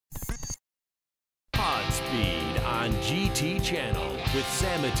on GT Channel with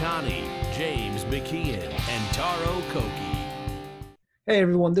Sam Matani, James McKeon, and Taro Koki. Hey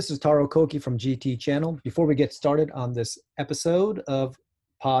everyone, this is Taro Koki from GT Channel. Before we get started on this episode of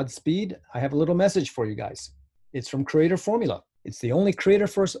Pod Speed, I have a little message for you guys. It's from Creator Formula. It's the only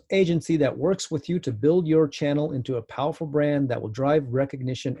creator-first agency that works with you to build your channel into a powerful brand that will drive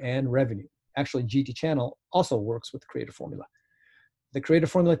recognition and revenue. Actually, GT Channel also works with Creator Formula. The Creator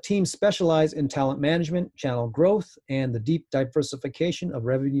Formula team specialize in talent management, channel growth, and the deep diversification of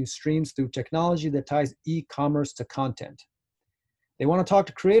revenue streams through technology that ties e-commerce to content. They want to talk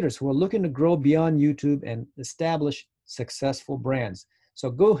to creators who are looking to grow beyond YouTube and establish successful brands. So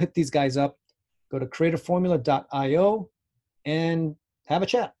go hit these guys up, go to creatorformula.io and have a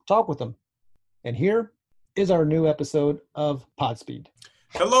chat, talk with them. And here is our new episode of Podspeed.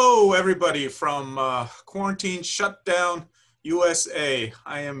 Hello, everybody from Quarantine Shutdown, USA.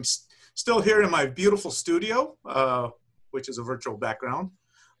 I am still here in my beautiful studio, which is a virtual background,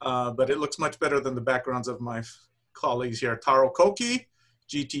 but it looks much better than the backgrounds of my colleagues here. Taro Koki,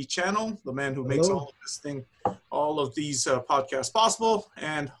 GT Channel, the man who makes all of this thing, all of these podcasts possible,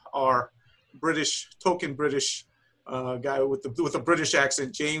 and our token British guy with a British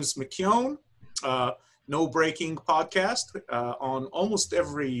accent, James McKeon. No Breaking podcast on almost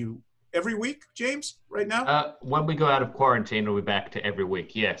every week, James, right now? When we go out of quarantine, we'll be back to every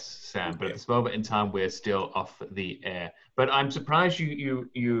week. Yes, Sam. But at this moment in time, we're still off the air. But I'm surprised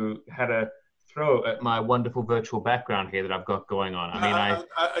you had a throw at my wonderful virtual background here that I've got going on. I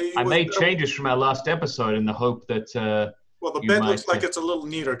mean, I made changes from our last episode in the hope that... well, the bed looks like it's a little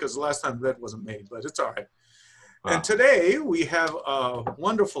neater because the last time the bed wasn't made, but it's all right. Wow. And today we have a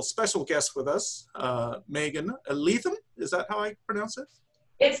wonderful special guest with us, Megan Latham. Is that how I pronounce it?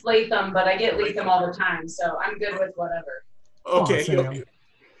 It's Latham, but I get Latham all the time, so I'm good with whatever. Okay.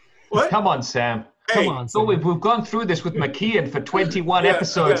 What? Come on, Sam. Hey. Come on. So we've gone through this with McKeon for 21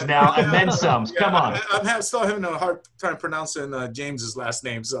 episodes now, and then some. Come on. I'm still having a hard time pronouncing James's last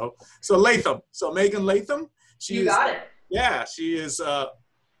name. So Latham. So Megan Latham. You got it. Yeah, she is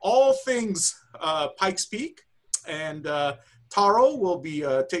all things Pikes Peak. And Taro will be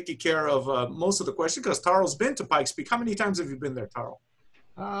taking care of most of the questions because Taro's been to Pikes Peak. How many times have you been there, Taro?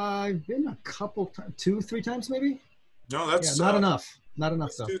 I've been a couple times, 2-3 times maybe. No, that's not enough. Not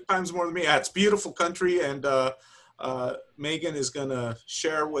enough though. 2 times more than me. Yeah, it's beautiful country, and Megan is going to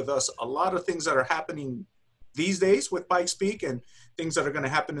share with us a lot of things that are happening these days with Pikes Peak and things that are going to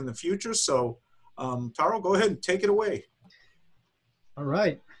happen in the future. So, Taro, go ahead and take it away. All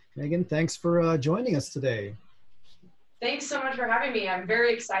right, Megan, thanks for joining us today. Thanks so much for having me. I'm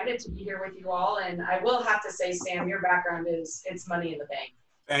very excited to be here with you all. And I will have to say, Sam, your background it's money in the bank.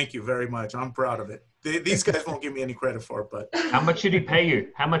 Thank you very much. I'm proud of it. These guys won't give me any credit for it, but. How much did he pay you?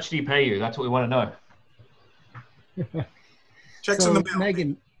 How much did he pay you? That's what we want to know. Checks in the mail.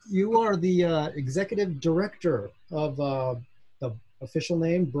 Megan, you are the executive director of the official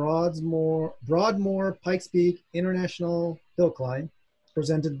name Broadmoor Pikes Peak International Hill Climb,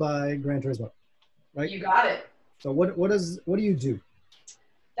 presented by Gran Turismo, right? You got it. So what do you do?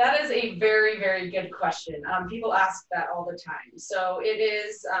 That is a very, very good question. People ask that all the time. So it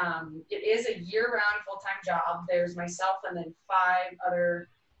is a year-round full-time job. There's myself and then 5 other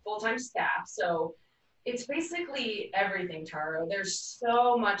full-time staff. So it's basically everything, Taro. There's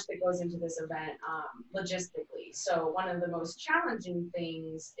so much that goes into this event logistically. So one of the most challenging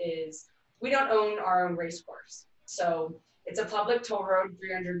things is we don't own our own race course. So it's a public toll road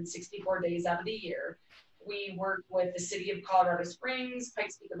 364 days out of the year. We work with the city of Colorado Springs,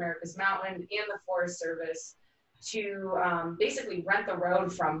 Pikes Peak America's Mountain, and the Forest Service to basically rent the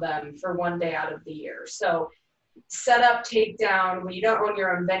road from them for 1 day out of the year. So set up, take down, when you don't own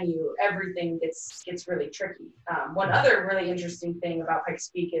your own venue, everything gets really tricky. One other really interesting thing about Pikes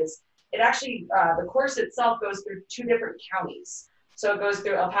Peak is it actually, the course itself goes through 2 different counties. So it goes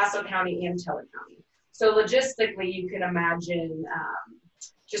through El Paso County and Teller County. So logistically, you can imagine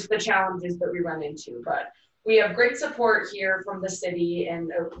just the challenges that we run into. But we have great support here from the city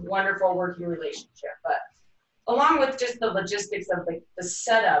and a wonderful working relationship. But along with just the logistics of the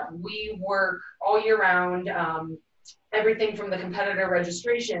setup, we work all year round, everything from the competitor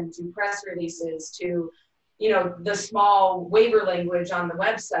registration to press releases to, the small waiver language on the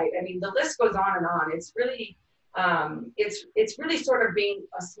website. I mean, the list goes on and on. It's really, it's really sort of being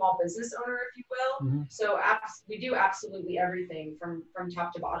a small business owner, if you will. Mm-hmm. So we do absolutely everything from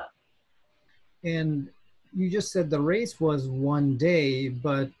top to bottom. And you just said the race was 1 day,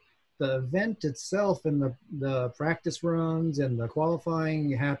 but the event itself and the practice runs and the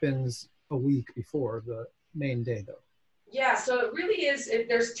qualifying happens a week before the main day, though. Yeah, so it really is,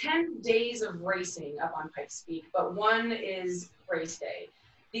 there's 10 days of racing up on Pikes Peak, but one is race day.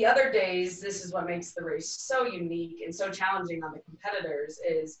 The other days, this is what makes the race so unique and so challenging on the competitors,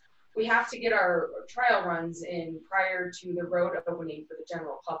 is we have to get our trial runs in prior to the road opening for the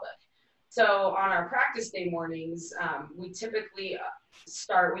general public. So on our practice day mornings, we typically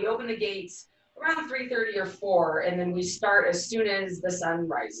we open the gates around 3:30 or 4, and then we start as soon as the sun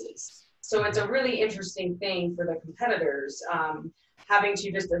rises. So it's a really interesting thing for the competitors, having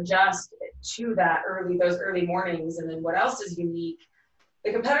to just adjust to those early mornings. And then what else is unique,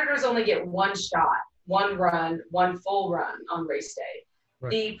 the competitors only get one shot, one run, one full run on race day.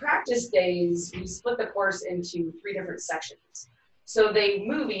 Right. The practice days, we split the course into 3 different sections. So they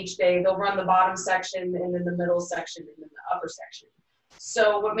move each day, they'll run the bottom section and then the middle section and then the upper section.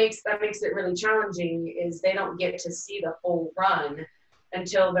 So what makes it really challenging is they don't get to see the full run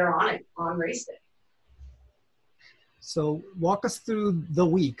until they're on race day. So walk us through the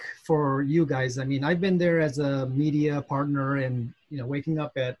week for you guys. I mean, I've been there as a media partner and, waking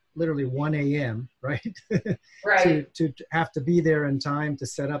up at literally 1 a.m., right? Right. to have to be there in time to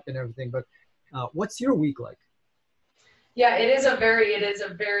set up and everything. But what's your week like? Yeah, it is a very,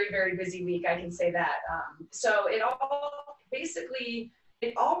 very busy week. I can say that. So it all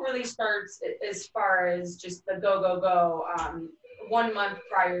really starts as far as just the go, 1 month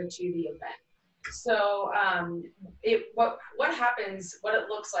prior to the event. So what happens, what it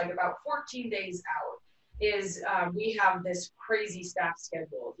looks like about 14 days out is we have this crazy staff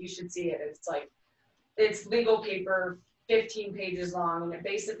schedule. You should see it. It's legal paper, 15 pages long, and it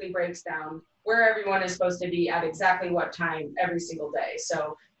basically breaks down where everyone is supposed to be at exactly what time every single day.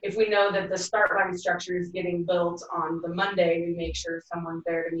 So if we know that the start line structure is getting built on the Monday, we make sure someone's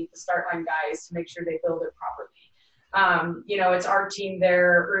there to meet the start line guys to make sure they build it properly. It's our team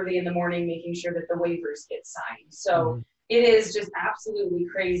there early in the morning making sure that the waivers get signed. So it is just absolutely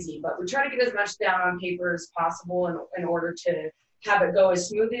crazy, but we try to get as much down on paper as possible in order to have it go as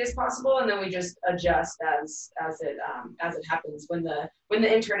smoothly as possible, and then we just adjust as it happens. When the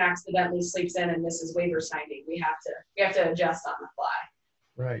intern accidentally sleeps in and misses waiver signing, we have to adjust on the fly.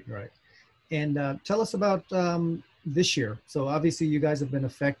 Right. And tell us about this year. So obviously you guys have been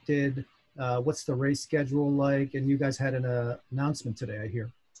affected. What's the race schedule like? And you guys had an announcement today, I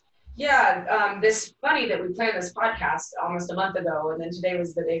hear. Yeah, this funny that we planned this podcast almost a month ago, and then today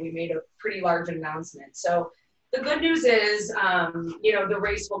was the day we made a pretty large announcement. So the good news is, the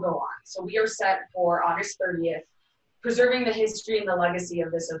race will go on. So we are set for August 30th. Preserving the history and the legacy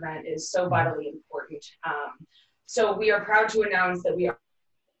of this event is so vitally important. So we are proud to announce that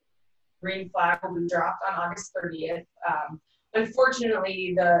green flag will be dropped on August 30th.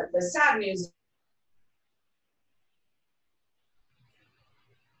 Unfortunately, the sad news.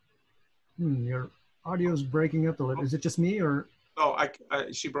 Your audio is breaking up a little. Is it just me or? Oh,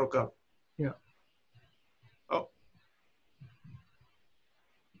 she broke up. Yeah. Oh.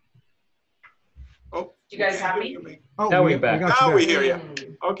 Do you guys have me? Oh, now we're back. Now we hear you.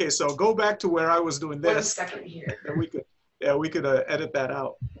 Okay, so go back to where I was doing this. 1 second here. And we could edit that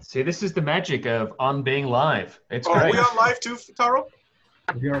out. See, this is the magic of on being live. It's great. Are we on live too, Taro?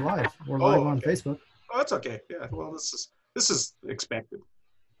 We are live. We're live on Facebook. Oh, that's okay. Yeah. Well, this is expected.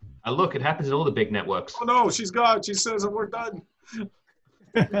 Look, it happens at all the big networks. Oh no, she's gone. She says that we're done.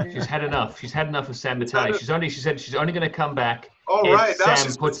 She's had enough. She's had enough of Sam Matani. She said she's only going to come back if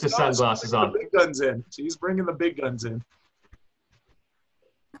Sam puts the sunglasses on. The big guns in. She's bringing the big guns in.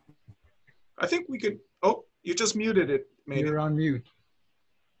 I think we could. Oh, you just muted it. You're on mute.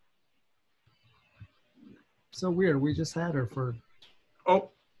 So weird. We just had her for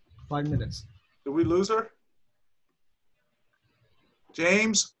 5 minutes. Did we lose her?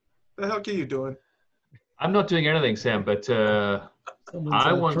 James, the heck are you doing? I'm not doing anything, Sam, but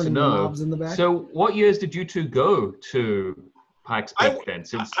I want to know. So what years did you two go to Pikes Peak then?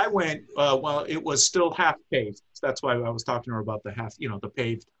 I went, it was still half paved. So that's why I was talking to her about the half, the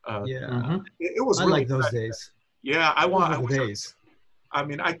paved. It was really like those days. Yeah, I days. I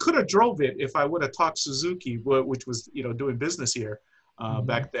mean, I could have drove it if I would have talked Suzuki, which was, doing business here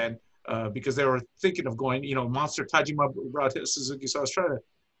back then, because they were thinking of going, Monster Tajima brought Suzuki. So I was trying to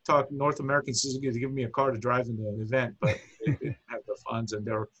talk North American Suzuki to give me a car to drive in the event, but they didn't have the funds, and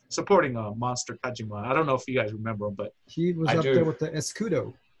they were supporting Monster Tajima. I don't know if you guys remember him, but he was up there with the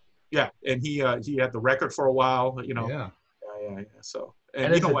Escudo. Yeah, and he had the record for a while, Yeah. So.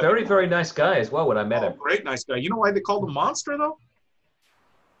 And he's a very, very nice guy as well when I met him. Great nice guy. You know why they called him Monster, though?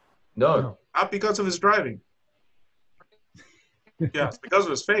 No. Not because of his driving. Yeah, it's because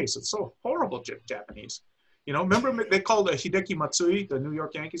of his face. It's so horrible, Japanese. Remember they called Hideki Matsui, the New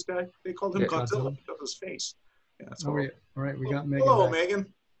York Yankees guy? They called him Godzilla because of his face. Yeah, that's All horrible. right, we got Megan Hello, back.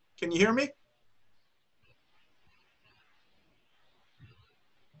 Megan. Can you hear me?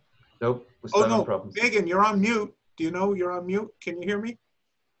 Nope, we're Oh, still having no. problems. Megan, you're on mute. Do you know you're on mute? Can you hear me?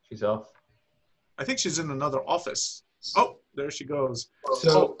 She's off. I think she's in another office. Oh, there she goes.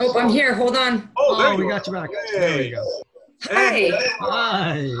 So, Oh, I'm here. Hold on. Oh, there we you got are. you back. Hey. There we go. Hi.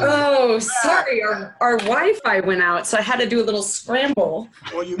 Hi. Oh, sorry. Our Wi-Fi went out, so I had to do a little scramble.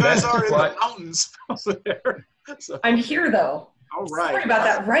 Well, you guys are in What? the mountains over there. So, I'm here though. all Sorry right. about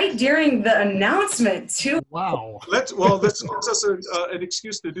that. Right during the announcement too. Wow. This gives us an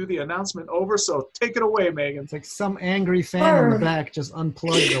excuse to do the announcement over. So take it away, Megan. It's like some angry fan in the back just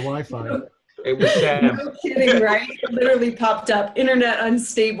unplugged the Wi-Fi. it was Sam. No kidding, right? It literally popped up. Internet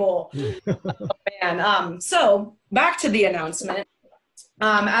unstable. Oh, man. So back to the announcement.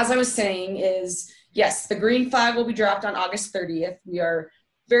 As I was saying is, yes, the green flag will be dropped on August 30th. We are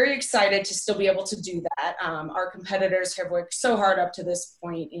very excited to still be able to do that. Our competitors have worked so hard up to this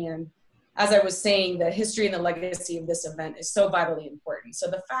point, and as I was saying, the history and the legacy of this event is so vitally important. So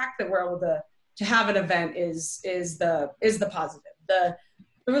the fact that we're able to have an event is the positive. The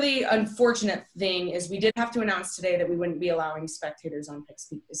really unfortunate thing is we did have to announce today that we wouldn't be allowing spectators on Pikes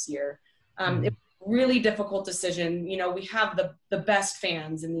Peak this year. It was a really difficult decision. You know, we have the best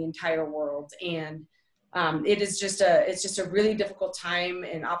fans in the entire world, and it's just a really difficult time,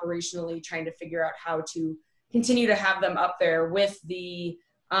 and operationally trying to figure out how to continue to have them up there with the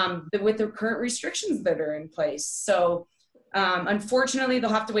current restrictions that are in place. So unfortunately, they'll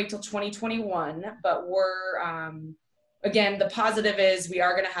have to wait till 2021, but we're again, the positive is we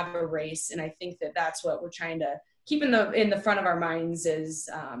are going to have a race, and I think that that's what we're trying to keep in the front of our minds is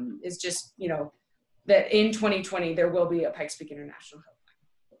just, you know, that in 2020 there will be a Pikes Peak International Hill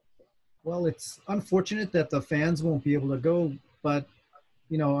Climb. Well, it's unfortunate that the fans won't be able to go, but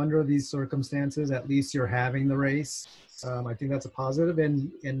you know, under these circumstances, at least you're having the race. I think that's a positive,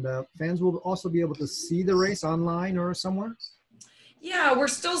 and fans will also be able to see the race online or somewhere. Yeah, we're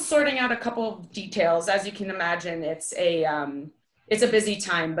still sorting out a couple of details. As you can imagine, it's a busy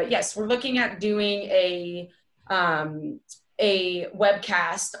time, but yes, we're looking at doing a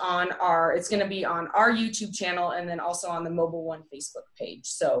webcast it's going to be on our YouTube channel and then also on the Mobile One Facebook page.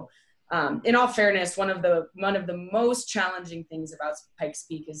 So in all fairness, one of the most challenging things about Pikes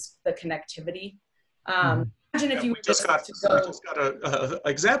Peak is the connectivity. Imagine if you just got an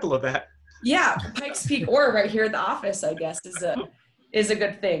example of that. Yeah, Pikes Peak or right here at the office, I guess, is a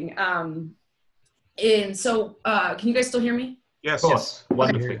good thing. And so, can you guys still hear me? Yes. Of course.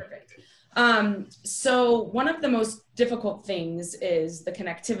 Wonderfully. Perfect. So one of the most difficult things is the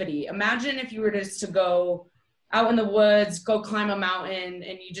connectivity. Imagine if you were to go out in the woods, go climb a mountain,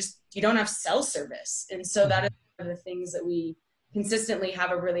 and you don't have cell service. And so that is one of the things that we consistently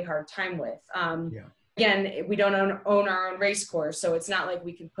have a really hard time with. Again, we don't own our own race course, so it's not like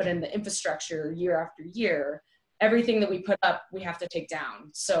we can put in the infrastructure year after year. Everything that we put up, we have to take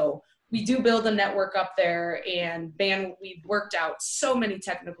down. So we do build a network up there, and we've worked out so many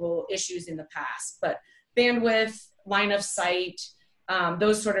technical issues in the past, but bandwidth, line of sight,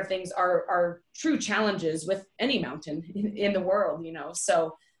 those sort of things are true challenges with any mountain in the world, you know.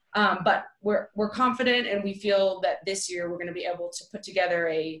 So, but we're confident, and we feel that this year we're going to be able to put together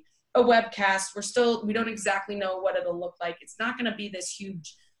a webcast. We don't exactly know what it'll look like. It's not going to be this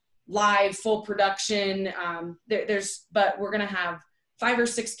huge live full production. But we're going to have 5 or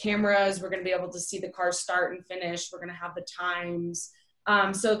 6 cameras. We're going to be able to see the cars start and finish. We're going to have the times.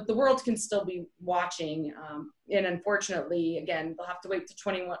 So the world can still be watching. And unfortunately, again, they'll have to wait to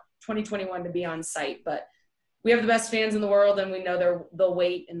 2021 to be on site. But we have the best fans in the world, and we know they'll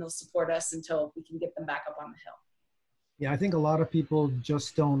wait and they'll support us until we can get them back up on the hill. Yeah, I think a lot of people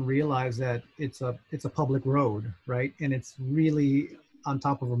just don't realize that it's a public road, right? And it's really on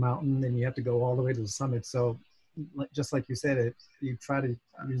top of a mountain, and you have to go all the way to the summit. So just like you said, you try to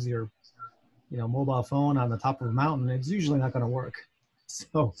use your, mobile phone on the top of a mountain, it's usually not going to work.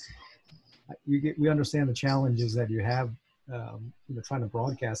 So we understand the challenges that you have, trying to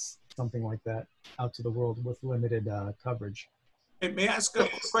broadcast something like that out to the world with limited coverage. Hey, may I ask a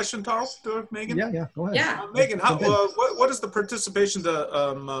question, Taro, to Megan? Yeah, go ahead. Yeah. Megan, what is the participation, the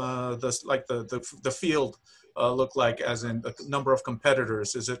field look like, as in the number of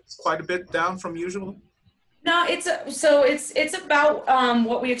competitors? Is it quite a bit down from usual? No, it's about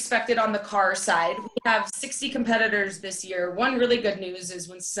what we expected on the car side. We have 60 competitors this year. One really good news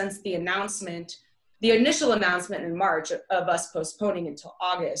is since the initial announcement in March of us postponing until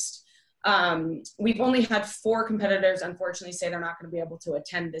August, we've only had 4 competitors unfortunately say they're not going to be able to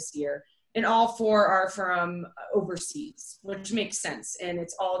attend this year, and all 4 are from overseas, which makes sense, and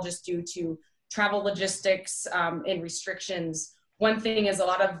it's all just due to travel logistics and restrictions, one thing is a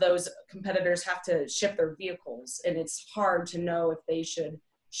lot of those competitors have to ship their vehicles, and it's hard to know if they should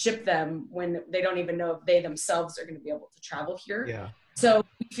ship them when they don't even know if they themselves are going to be able to travel here. Yeah. So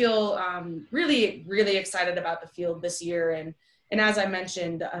we feel really, really excited about the field this year. And as I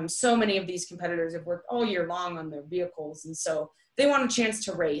mentioned, so many of these competitors have worked all year long on their vehicles. And so they want a chance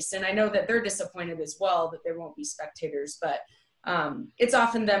to race. And I know that they're disappointed as well that there won't be spectators, but it's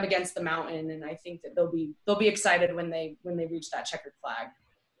often them against the mountain. And I think that they'll be excited when they reach that checkered flag.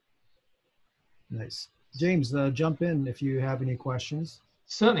 Nice. James, jump in if you have any questions.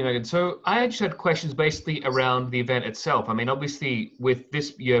 Certainly, Megan. So I just had questions basically around the event itself. I mean, obviously, with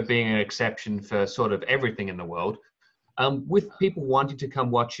this year being an exception for sort of everything in the world, with people wanting to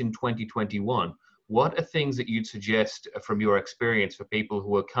come watch in 2021, what are things that you'd suggest from your experience for people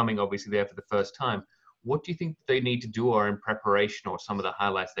who are coming, obviously, there for the first time? What do you think they need to do or in preparation, or some of the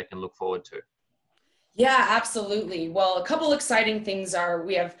highlights they can look forward to? Yeah, absolutely. Well, a couple exciting things are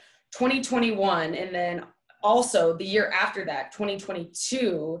we have 2021, and then also the year after that,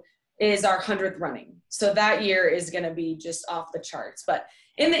 2022, is our 100th running. So that year is going to be just off the charts. But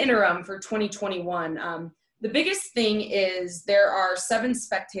in the interim for 2021, the biggest thing is there are 7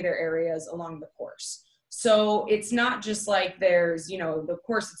 spectator areas along the course. So it's not just like there's, the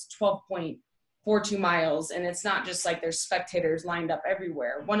course, it's 12.42 miles, and it's not just like there's spectators lined up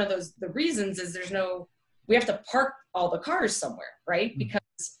everywhere. One of the reasons is we have to park all the cars somewhere, right? Because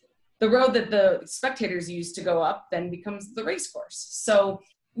the road that the spectators use to go up then becomes the race course. So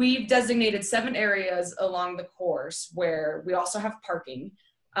we've designated 7 areas along the course where we also have parking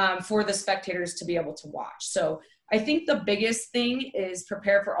for the spectators to be able to watch. So I think the biggest thing is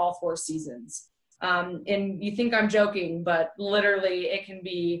prepare for all 4 seasons. And you think I'm joking, but literally it can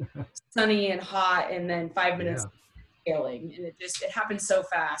be sunny and hot and then 5 minutes scaling. And it happens so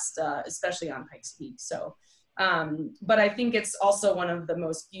fast, especially on Pikes Peak. So but I think it's also one of the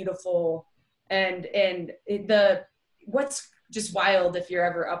most beautiful and what's just wild if you're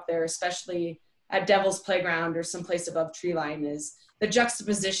ever up there, especially at Devil's Playground or someplace above treeline, is the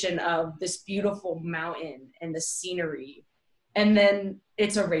juxtaposition of this beautiful mountain and the scenery. And then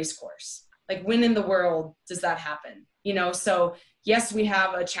it's a race course. Like, when in the world does that happen? So yes, we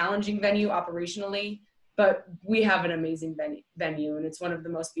have a challenging venue operationally, but we have an amazing venue, and it's one of the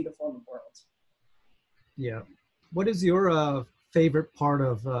most beautiful in the world. Yeah. What is your favorite part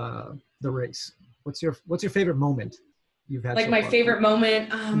of the race? What's your favorite moment you've had? Like, so my far? favorite moment,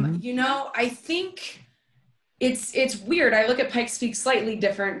 I think it's weird. I look at Pikes Peak slightly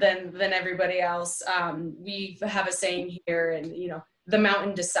different than everybody else. We have a saying here, and the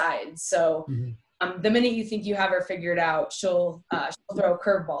mountain decides. So the minute you think you have her figured out, she'll throw a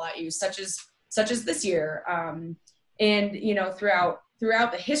curveball at you, such as this year. And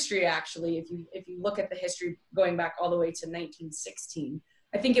throughout the history, actually, if you look at the history going back all the way to 1916,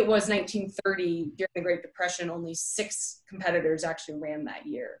 I think it was 1930 during the Great Depression, only 6 competitors actually ran that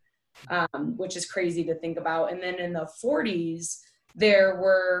year, which is crazy to think about. And then in the 40s, there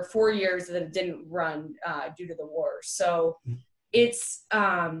were 4 years that it didn't run due to the war. So it's,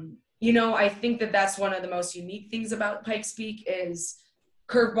 I think that's one of the most unique things about Pikes Peak is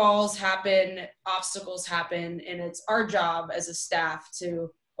curveballs happen, obstacles happen, and it's our job as a staff to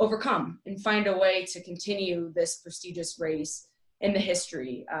overcome and find a way to continue this prestigious race in the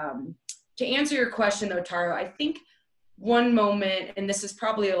history. To answer your question though, Taro, I think one moment, and this is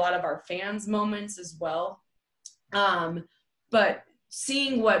probably a lot of our fans' moments as well, but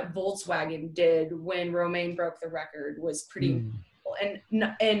seeing what Volkswagen did when Romain broke the record was pretty cool.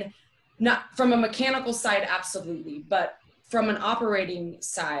 And not from a mechanical side, absolutely, but from an operating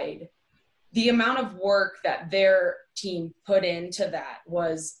side, the amount of work that their team put into that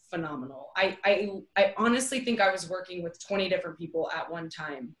was phenomenal. I honestly think I was working with 20 different people at one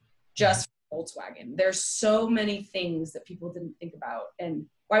time, just for Volkswagen. There's so many things that people didn't think about, and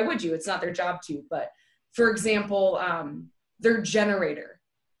why would you? It's not their job to. But for example, their generator,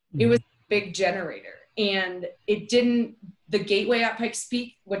 it was a big generator, and it didn't. The gateway at Pikes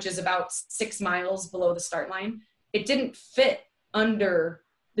Peak, which is about 6 miles below the start line, it didn't fit under,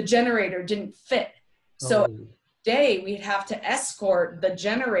 the generator didn't fit. So day we'd have to escort the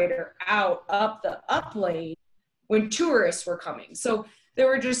generator out up the up lane when tourists were coming. So there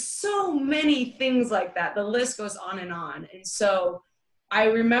were just so many things like that. The list goes on. And so I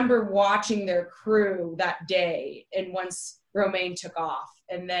remember watching their crew that day, and once Romain took off,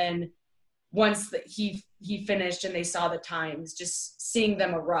 and then once he finished and they saw the times, just seeing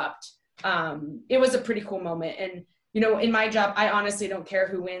them erupt, it was a pretty cool moment. And in my job, I honestly don't care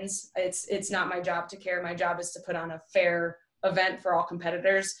who wins. It's not my job to care. My job is to put on a fair event for all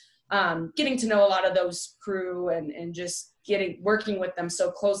competitors. getting to know a lot of those crew and just working with them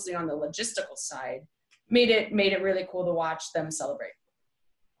so closely on the logistical side made it really cool to watch them celebrate.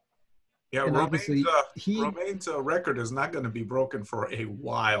 Yeah, And obviously Romaine's record is not going to be broken for a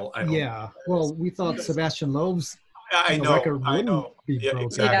while. I don't yeah. Well, we thought Sebastian Loeb's record wouldn't be broken.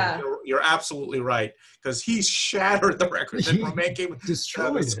 Exactly. Yeah. You're absolutely right, because he shattered the record. Then Romaine came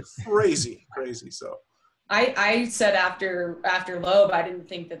destroyed it. Crazy. So I said after Loeb, I didn't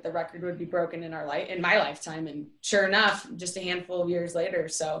think that the record would be broken in my lifetime, and sure enough, just a handful of years later.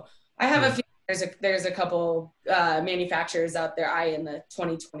 So I have a few. There's a couple manufacturers out there eyeing the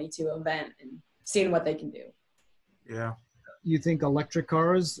 2022 event and seeing what they can do. Yeah. You think electric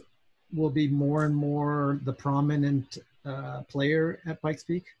cars will be more and more the prominent player at Pikes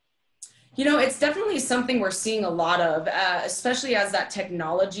Peak? You know, it's definitely something we're seeing a lot of, especially as that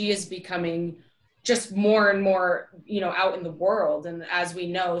technology is becoming just more and more, out in the world. And as we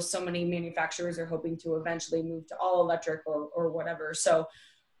know, so many manufacturers are hoping to eventually move to all electric or whatever. So,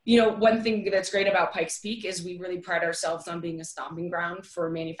 one thing that's great about Pikes Peak is we really pride ourselves on being a stomping ground for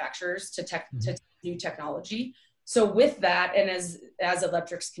manufacturers to new technology. So with that, and as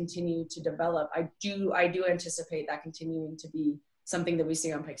electrics continue to develop, I do anticipate that continuing to be something that we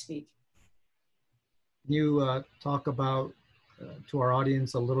see on Pikes Peak. Can you talk about to our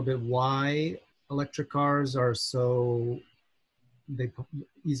audience a little bit why electric cars are they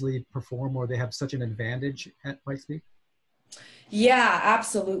easily perform, or they have such an advantage at Pikes Peak? Yeah,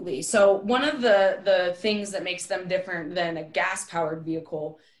 absolutely. So one of the things that makes them different than a gas-powered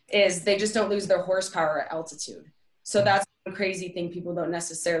vehicle is they just don't lose their horsepower at altitude. So that's one crazy thing people don't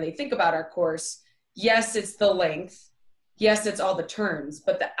necessarily think about our course. Yes, it's the length. Yes, it's all the turns,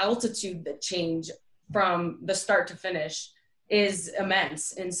 but the altitude that change from the start to finish is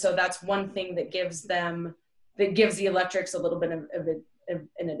immense. And so that's one thing that gives the electrics a little bit of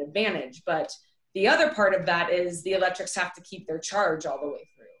an advantage. But the other part of that is the electrics have to keep their charge all the way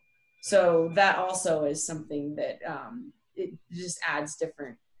through. So that also is something that it just adds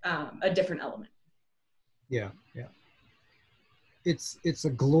a different element. Yeah. It's a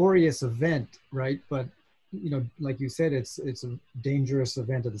glorious event, right? But like you said, it's a dangerous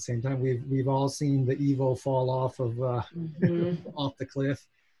event at the same time. We've all seen the Evo fall off of off the cliff,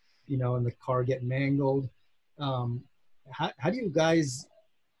 and the car get mangled. How do you guys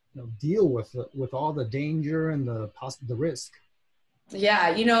deal with all the danger and the risk?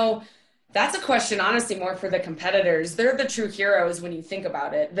 Yeah, that's a question, honestly, more for the competitors. They're the true heroes when you think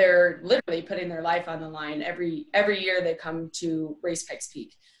about it. They're literally putting their life on the line every year they come to race Pikes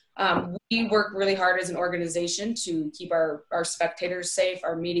Peak. We work really hard as an organization to keep our spectators safe,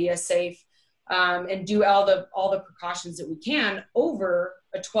 our media safe, and do all the precautions that we can over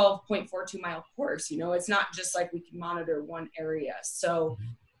a 12.42 mile course. It's not just like we can monitor one area. So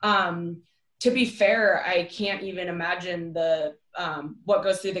to be fair, I can't even imagine what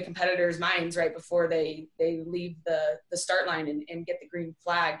goes through the competitors' minds right before they leave the start line and get the green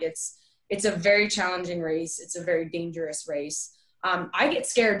flag. It's a very challenging race. It's a very dangerous race. I get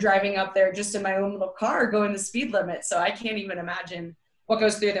scared driving up there just in my own little car going the speed limit. So I can't even imagine what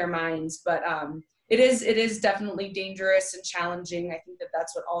goes through their minds. But it is definitely dangerous and challenging. I think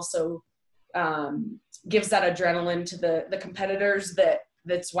that's what also gives that adrenaline to the competitors.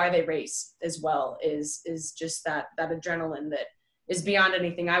 That's why they race as well, is just that adrenaline that is beyond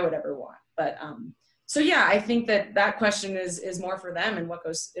anything I would ever want. But so yeah, I think that question is more for them and what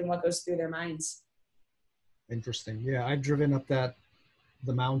goes through their minds. Interesting. Yeah, I've driven up the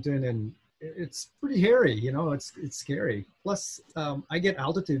mountain, and it's pretty hairy. It's scary. Plus, I get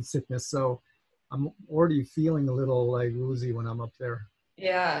altitude sickness, so I'm already feeling a little like woozy when I'm up there.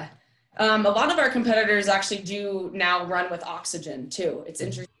 Yeah. A lot of our competitors actually do now run with oxygen too. It's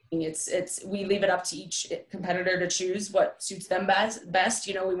interesting. We leave it up to each competitor to choose what suits them best.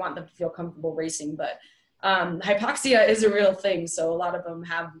 We want them to feel comfortable racing, but hypoxia is a real thing. So a lot of them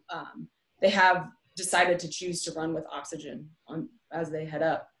have decided to choose to run with oxygen as they head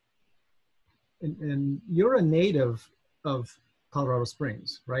up. And you're a native of Colorado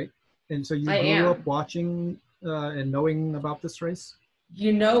Springs, right? And so you grew up watching and knowing about this race?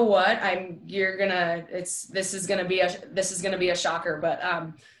 You know what? This is gonna be a shocker, but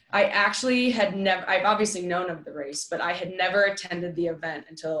I actually I've obviously known of the race, but I had never attended the event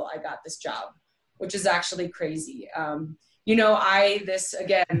until I got this job, which is actually crazy. But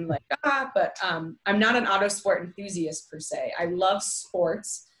I'm not an auto sport enthusiast per se. I love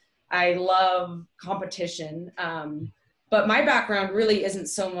sports. I love competition. But my background really isn't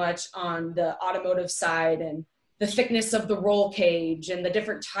so much on the automotive side and the thickness of the roll cage and the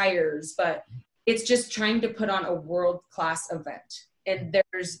different tires, but it's just trying to put on a world-class event. And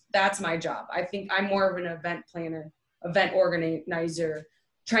that's my job. I think I'm more of an event planner, event organizer,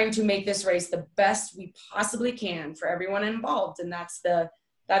 trying to make this race the best we possibly can for everyone involved. And that's the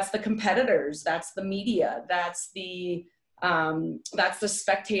competitors, that's the media, that's the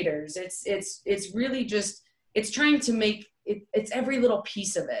spectators. It's really just, it's trying to make it's every little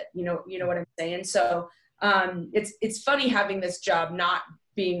piece of it. You know what I'm saying? So it's funny having this job, not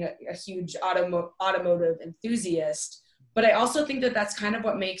being a huge automotive enthusiast, but I also think that that's kind of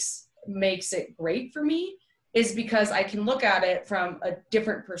what makes it great for me, is because I can look at it from a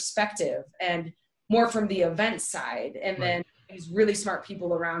different perspective and more from the event side, and then use really smart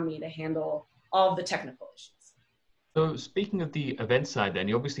people around me to handle all of the technical issues. So speaking of the event side then,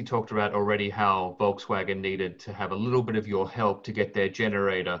 you obviously talked about already how Volkswagen needed to have a little bit of your help to get their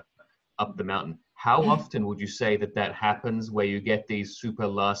generator up the mountain. How often would you say that happens, where you get these super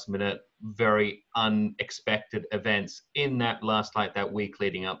last minute, very unexpected events in that week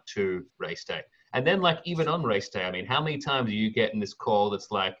leading up to race day? And then like even on race day, I mean, how many times are you getting this call that's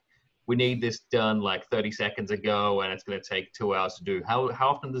like, we need this done like 30 seconds ago and it's going to take 2 hours to do? How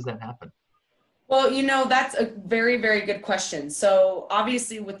often does that happen? Well, that's a very, very good question. So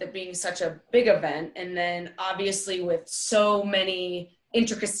obviously with it being such a big event, and then obviously with so many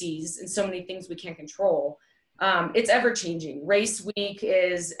intricacies and so many things we can't control, it's ever changing. Race week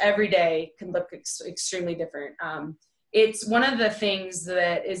is every day can look extremely different. It's one of the things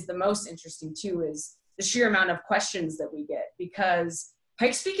that is the most interesting too, is the sheer amount of questions that we get, because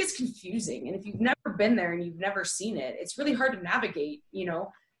Pikes Peak is confusing. And if you've never been there and you've never seen it, it's really hard to navigate,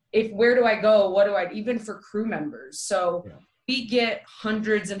 where do I go? What do I, even for crew members. So we get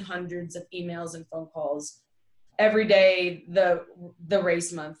hundreds and hundreds of emails and phone calls every day, the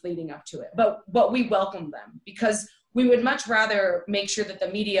race month leading up to it. But we welcome them, because we would much rather make sure that the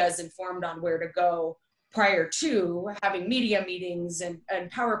media is informed on where to go prior to having media meetings and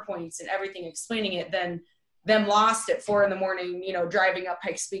PowerPoints and everything explaining it, than them lost at 4 a.m, driving up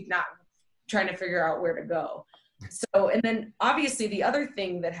Pikes Peak, not trying to figure out where to go. So, and then obviously the other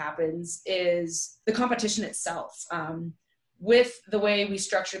thing that happens is the competition itself. With the way we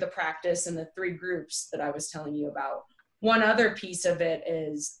structure the practice and the 3 groups that I was telling you about, one other piece of it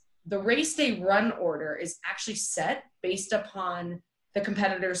is the race day run order is actually set based upon the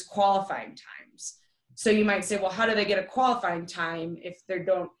competitors' qualifying times. So you might say, well, how do they get a qualifying time if they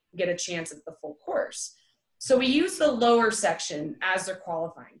don't get a chance at the full course? So we use the lower section as their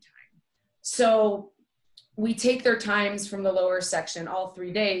qualifying time. So we take their times from the lower section, all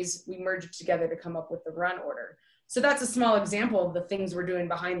 3 days, we merge it together to come up with the run order. So that's a small example of the things we're doing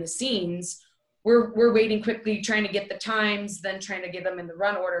behind the scenes. We're waiting quickly, trying to get the times, then trying to get them in the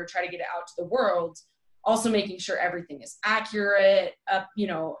run order, try to get it out to the world, also making sure everything is accurate,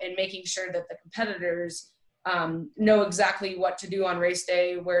 and making sure that the competitors know exactly what to do on race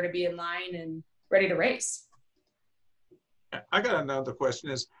day, where to be in line and ready to race. I got another question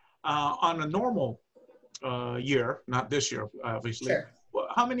is, on a normal year, not this year, obviously, Sure.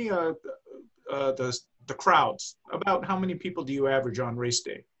 How many the crowds, about how many people do you average on race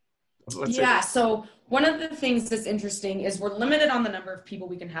day? So one of the things that's interesting is we're limited on the number of people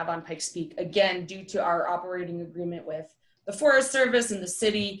we can have on Pikes Peak, again, due to our operating agreement with the Forest Service and the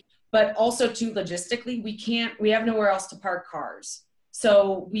city, but also too logistically, we have nowhere else to park cars.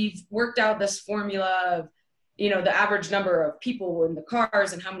 So we've worked out this formula of, the average number of people in the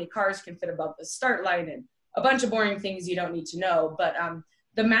cars and how many cars can fit above the start line and a bunch of boring things you don't need to know. But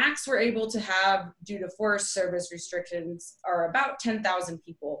the max we're able to have due to Forest Service restrictions are about 10,000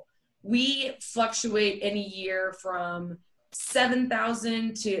 people. We fluctuate any year from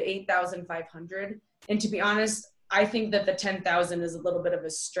 7,000 to 8,500. And to be honest, I think that the 10,000 is a little bit of a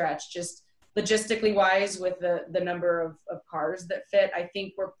stretch, just logistically wise with the number of cars that fit. I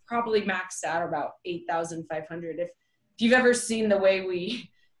think we're probably maxed out about 8,500. If you've ever seen the way we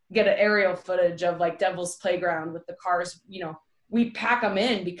get an aerial footage of like Devil's Playground with the cars, we pack them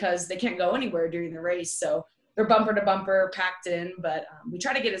in because they can't go anywhere during the race. So they're bumper to bumper packed in, but we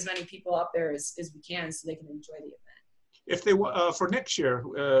try to get as many people up there as we can so they can enjoy the event. If they for next year,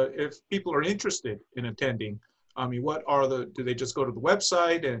 if people are interested in attending, do they just go to the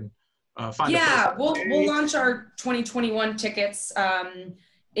website and find? Yeah, we'll launch our 2021 tickets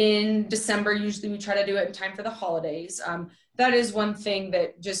in December. Usually we try to do it in time for the holidays. That is one thing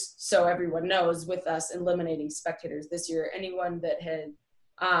that, just so everyone knows, with us eliminating spectators this year, anyone that had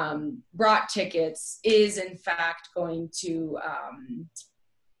brought tickets is in fact going to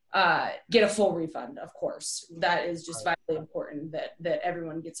get a full refund, of course. That is just vitally important that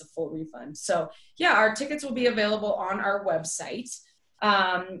everyone gets a full refund. So yeah, our tickets will be available on our website.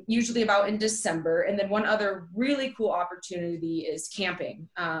 usually about in December. And then one other really cool opportunity is camping.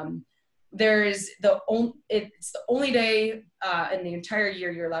 It's the only day in the entire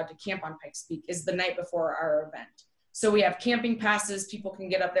year you're allowed to camp on Pikes Peak is the night before our event. So we have camping passes. People can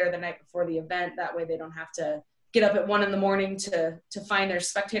get up there the night before the event. That way they don't have to get up at 1 a.m. to find their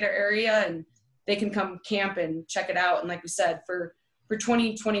spectator area, and they can come camp and check it out. And like we said, for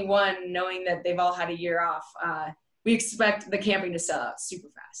 2021, knowing that they've all had a year off, we expect the camping to sell out super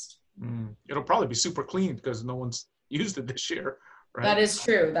fast. It'll probably be super clean because no one's used it this year. Right? That is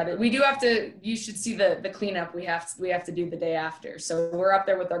true. We do have to. You should see the cleanup we have to do the day after. So we're up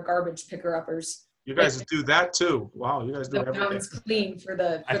there with our garbage picker uppers. You guys do that too. Wow, you guys do everything. The mountain's clean for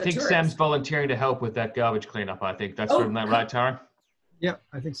the. I think tourists. Sam's volunteering to help with that garbage cleanup. I think that's from that, right, Tara? Yeah,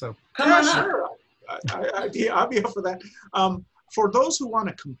 I think so. Come on sure. I'll be up for that. For those who want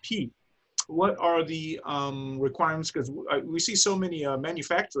to compete, what are the requirements? Because we see so many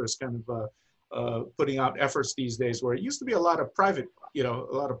manufacturers kind of putting out efforts these days, where it used to be a lot of private,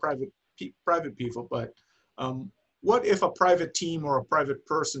 private people. But what if a private team or a private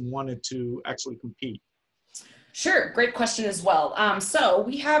person wanted to actually compete? Sure, great question as well. So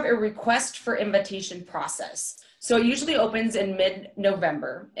we have a request for invitation process. So it usually opens in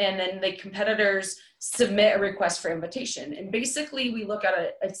mid-November, and then the competitors submit a request for invitation. And basically we look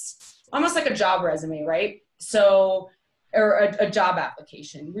at it's almost like a job resume, right? So, or a job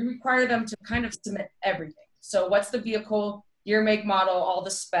application. We require them to kind of submit everything. So what's the vehicle, year, make, model, all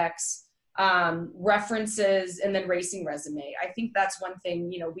the specs, references, and then racing resume. I think that's one thing,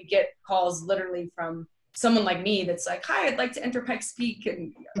 we get calls literally from someone like me that's like, hi, I'd like to enter Pikes Peak,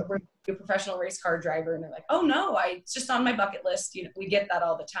 and we're a professional race car driver. And they're like, oh no, it's just on my bucket list. We get that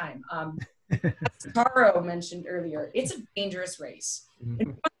all the time. As Taro mentioned earlier, it's a dangerous race. It's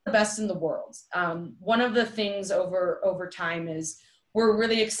one of the best in the world. One of the things over time is we're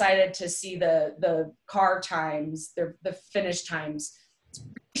really excited to see the car times, the finish times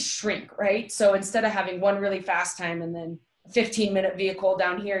shrink, right? So instead of having one really fast time and then a 15-minute vehicle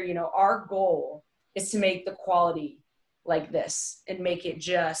down here, our goal is to make the quality like this and make it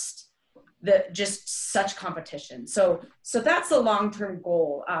just such competition. So that's the long-term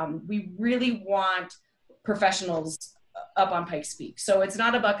goal. We really want professionals up on Pikes Peak. So it's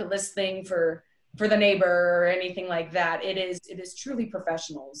not a bucket list thing for the neighbor or anything like that. It is truly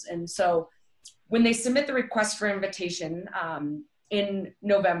professionals. And so when they submit the request for invitation in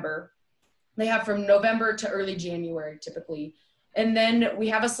November, they have from November to early January typically. And then we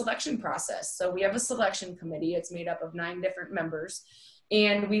have a selection process. So we have a selection committee. It's made up of 9 different members.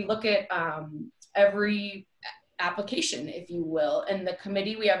 And we look at every application, if you will. And the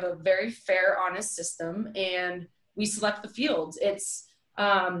committee, we have a very fair, honest system, and we select the fields. It's,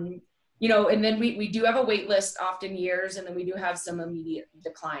 and then we do have a wait list often years, and then we do have some immediate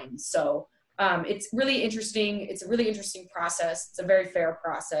declines. So it's really interesting. It's a really interesting process. It's a very fair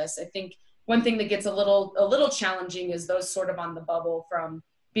process. I think one thing that gets a little challenging is those sort of on the bubble from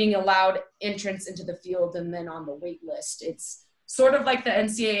being allowed entrance into the field and then on the wait list. It's sort of like the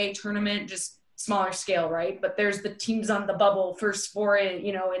NCAA tournament, just smaller scale, right? But there's the teams on the bubble first for it,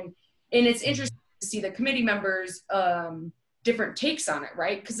 and it's interesting to see the committee members different takes on it,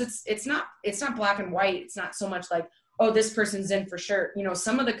 right? Because it's not black and white. It's not so much like, oh, this person's in for sure.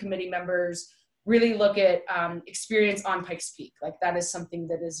 Some of the committee members really look at experience on Pikes Peak. Like that is something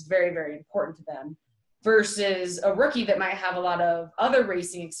that is very, very important to them versus a rookie that might have a lot of other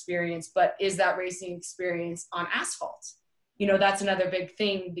racing experience, but is that racing experience on asphalt? That's another big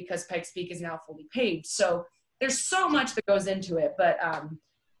thing because Pikes Peak is now fully paved. So there's so much that goes into it, but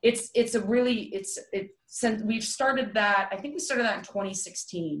since we've started that, I think we started that in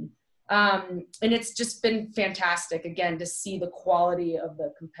 2016. And it's just been fantastic, again, to see the quality of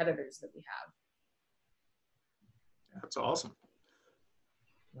the competitors that we have. That's awesome.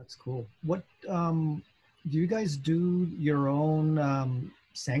 That's cool. What do you guys do your own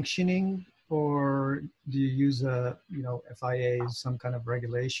sanctioning, or do you use FIA, some kind of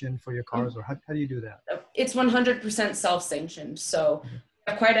regulation for your cars, or how do you do that? It's 100% self-sanctioned. So we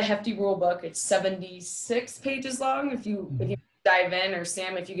have quite a hefty rule book. It's 76 pages long. If you dive in, or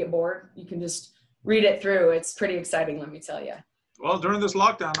Sam, if you get bored, you can just read it through. It's pretty exciting, let me tell you. Well, during this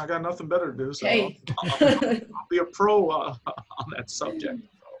lockdown, I got nothing better to do, so hey. I'll be a pro on that subject.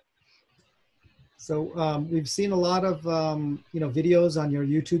 So we've seen a lot of videos on your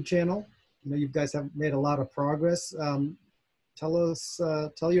YouTube channel. You guys have made a lot of progress.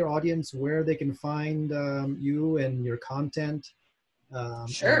 Tell your audience where they can find you and your content.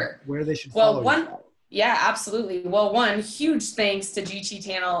 Sure. Where they should follow you. Yeah, absolutely. Well, one huge thanks to GT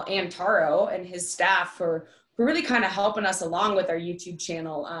Channel and Taro and his staff for for really kind of helping us along with our YouTube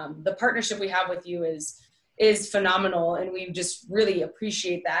channel. The partnership we have with you is phenomenal, and we just really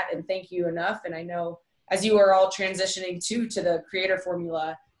appreciate that and thank you enough. And I know as you are all transitioning to the creator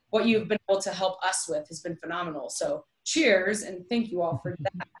formula, what you've been able to help us with has been phenomenal. So cheers, and thank you all for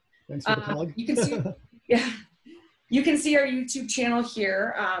that. Thanks for the plug. You can see, yeah, you can see our YouTube channel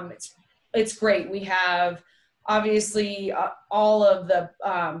here. It's great. We have obviously all of the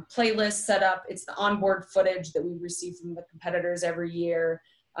playlists set up. It's the onboard footage that we receive from the competitors every year,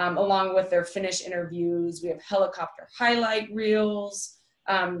 along with their finish interviews. We have helicopter highlight reels.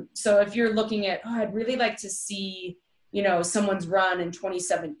 So if you're looking at, oh, I'd really like to see, you know, someone's run in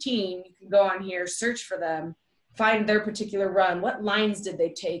 2017, you can go on here, search for them, find their particular run. What lines did they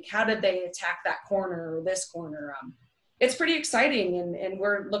take? How did they attack that corner or this corner? It's pretty exciting, and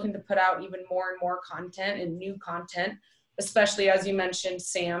we're looking to put out even more and more content and new content, especially as you mentioned,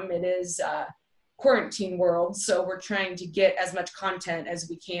 Sam, it is quarantine world. So we're trying to get as much content as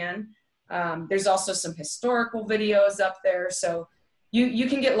we can. There's also some historical videos up there. So you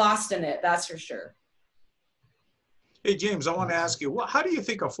can get lost in it. That's for sure. Hey, James, I want to ask you, how do you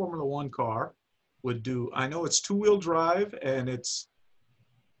think a Formula One car would do? I know it's two-wheel drive, and it's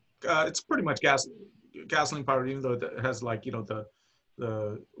pretty much gasoline powered, even though it has, like, you know,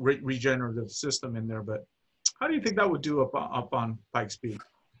 the regenerative system in there. But how do you think that would do up on Pikes Peak?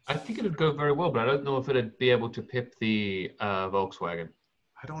 I think it would go very well, but I don't know if it'd be able to pip the Volkswagen.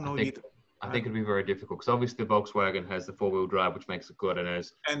 I don't know either. I think it'd be very difficult, because obviously the Volkswagen has the four-wheel drive, which makes it good, and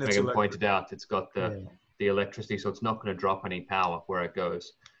as Megan pointed out, it's got the electricity, so it's not going to drop any power where it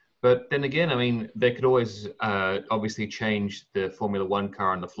goes. But then again, I mean, they could always obviously change the Formula One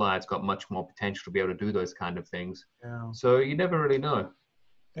car on the fly. It's got much more potential to be able to do those kind of things. Yeah. So you never really know.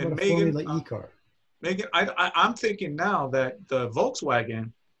 And Megan, Formula E car. Megan, I'm thinking now that the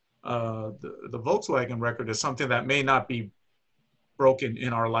Volkswagen, the Volkswagen record is something that may not be broken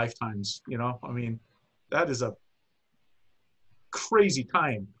in our lifetimes. You know, I mean, that is a crazy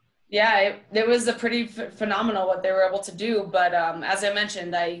time. Yeah, it was a pretty phenomenal what they were able to do. But as I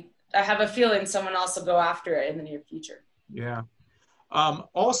mentioned, I have a feeling someone else will go after it in the near future. Yeah.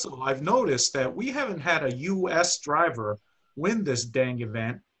 Also, I've noticed that we haven't had a U.S. driver win this dang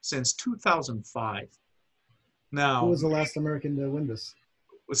event since 2005. Now, who was the last American to win this?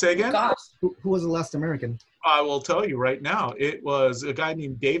 Say again? Gosh. Who was the last American? I will tell you right now. It was a guy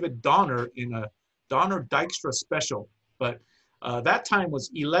named David Donner in a Donner Dykstra special. But that time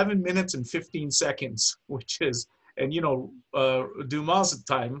was 11 minutes and 15 seconds, which is, and, you know, Dumas'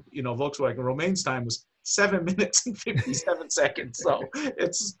 time, you know, Volkswagen Romaine's time was 7 minutes and 57 seconds. So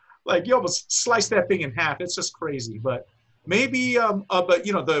it's like you almost slice that thing in half. It's just crazy. But maybe, but,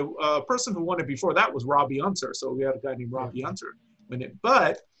 you know, the person who won it before that was Robbie Unser. So we had a guy named Robbie Unser win it.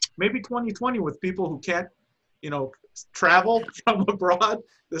 But maybe 2020 with people who can't, you know, travel from abroad,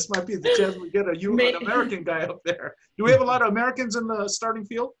 this might be the chance we get an American guy up there. Do we have a lot of Americans in the starting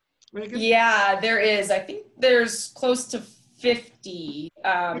field, Megan? Yeah, there is. I think there's close to 50.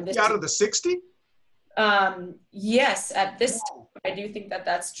 50 out of the 60? Yes, at this time, I do think that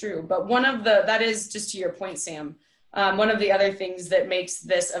that's true. But that is, just to your point, Sam, one of the other things that makes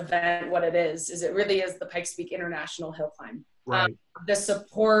this event what it is it really is the Pikes Peak International Hill Climb. Right. The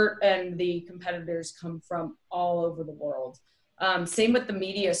support and the competitors come from all over the world. Same with the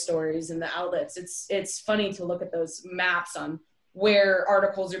media stories and the outlets. It's funny to look at those maps on where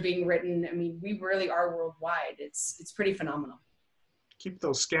articles are being written. I mean, we really are worldwide. It's pretty phenomenal. Keep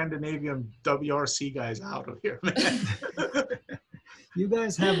those Scandinavian WRC guys out of here, man. You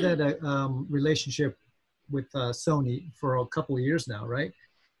guys have that relationship with Sony for a couple of years now, right?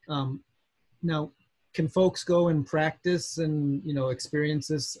 Now, can folks go and practice and, you know, experience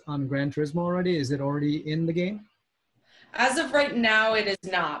this on Gran Turismo already? Is it already in the game? As of right now, it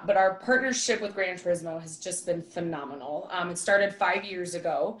is not, but our partnership with Gran Turismo has just been phenomenal. It started 5 years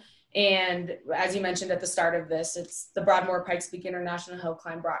ago, and as you mentioned at the start of this, it's the Broadmoor Pikes Peak International Hill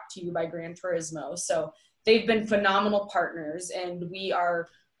Climb brought to you by Gran Turismo. So they've been phenomenal partners, and we are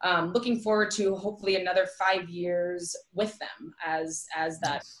looking forward to hopefully another 5 years with them as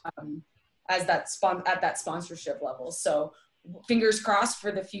that at that sponsorship level. So fingers crossed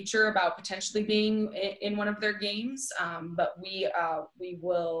for the future about potentially being in one of their games. But we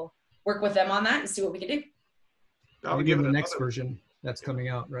will work with them on that and see what we can do. I'll give it the next version that's coming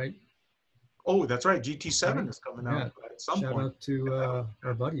out, right? Oh, that's right. GT7 is coming out at some point. Shout out to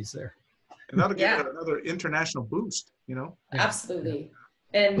our buddies there. And that'll give it another international boost, you know? Absolutely.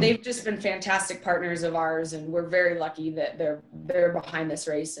 And they've just been fantastic partners of ours, and we're very lucky that they're behind this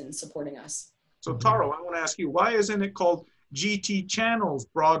race and supporting us. So Taro, I want to ask you, why isn't it called GT Channels,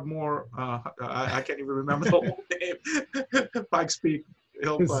 Broadmoor. I can't even remember the whole name. Pikes Peak.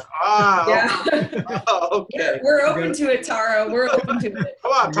 Yeah. Okay. We're open to it, Taro. We're open to it.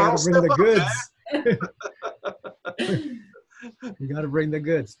 Come on, You Taro, gotta bring step the up, goods. You got to bring the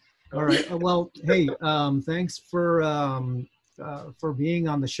goods. All right. Well, hey, thanks for being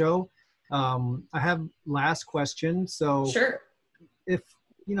on the show. I have last question. So, Sure. if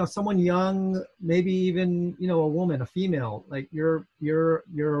someone young, maybe even a woman, a female, like you're a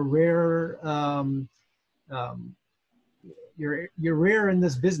rare you're rare in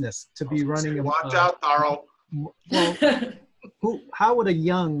this business to be running a Watch out, Taro. well, how would a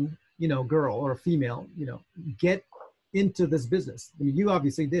young girl or a female get into this business? I mean, you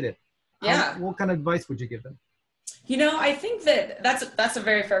obviously did it. Yeah. What kind of advice would you give them? I think that's a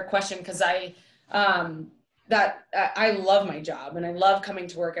very fair question, because I love my job and I love coming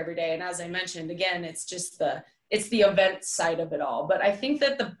to work every day. And as I mentioned, again, it's just the event side of it all. But I think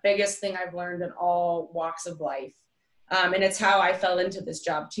that the biggest thing I've learned in all walks of life, and it's how I fell into this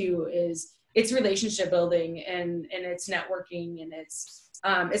job too, is it's relationship building and it's networking, and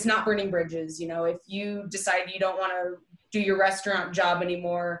it's not burning bridges. If you decide you don't want to do your restaurant job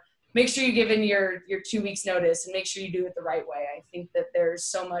anymore, make sure you give in your 2 weeks notice and make sure you do it the right way. I think that there's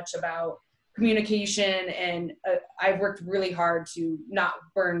so much about communication, and I've worked really hard to not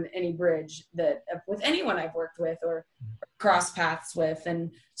burn any bridge with anyone I've worked with or cross paths with.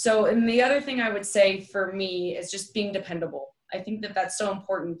 And the other thing I would say for me is just being dependable. I think that that's so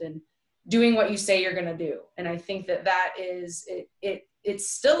important, and doing what you say you're going to do. And I think that is it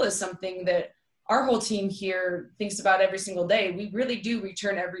still is something that our whole team here thinks about every single day. We really do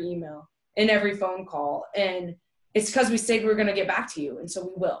return every email and every phone call. And it's because we said we're going to get back to you. And so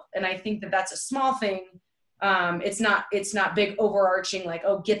we will. And I think that that's a small thing. It's not big overarching, like,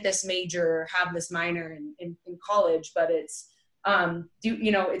 oh, get this major, have this minor in college, but it's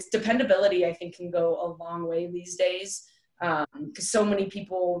dependability, I think, can go a long way these days. Because so many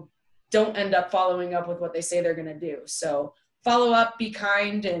people don't end up following up with what they say they're going to do. So follow up, be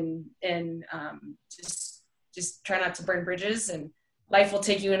kind, and just try not to burn bridges, and life will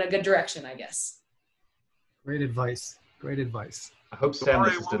take you in a good direction, I guess. Great advice. Great advice. I hope So Sam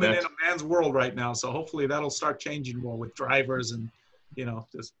already listens a to woman that. in a man's world right now, so hopefully that'll start changing more with drivers and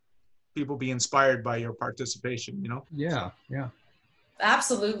just people be inspired by your participation. Yeah.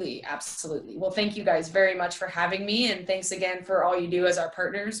 Absolutely. Well, thank you guys very much for having me, and thanks again for all you do as our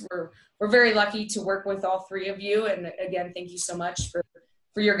partners. We're very lucky to work with all three of you, and again, thank you so much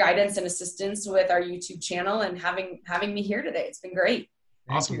for your guidance and assistance with our YouTube channel and having me here today. It's been great.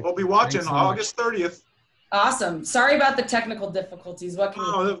 Awesome. We'll be watching Thanks so August 30th. Awesome. Sorry about the technical difficulties. What can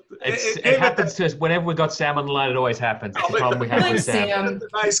you It happens to us whenever we got Sam on the line. It always happens. It's the problem we have with Thanks, Sam. Sam.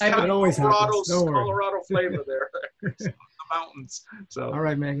 Nice kind It of always happens. Don't worry. Colorado flavor there. The mountains. So All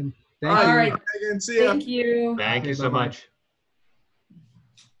right, Megan. Thank all you. right. Megan, see ya. Thank you. Thank you Okay, so bye-bye. much.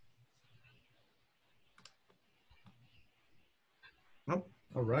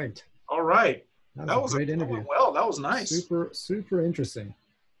 All right. All right. That was a great that interview. went well. That was nice. Super interesting.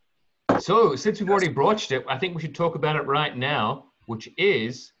 So, since we've already broached it, I think we should talk about it right now, which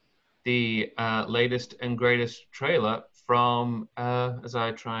is the latest and greatest trailer from, as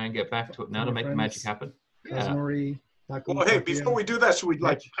I try and get back to it now to make the magic happen. Yeah. Kazunori, Well, hey, before we do that, should we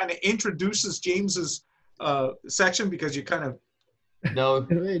kind of introduce James's section, because you kind of No,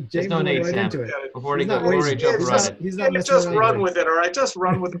 James there's no went need, right Sam. into it. We've already He's not jumped wasting- right in. He's not messing just around run with with it, all right? Just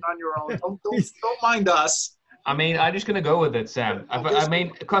run with it on your own. Don't mind us. I mean, I'm just going to go with it, Sam. I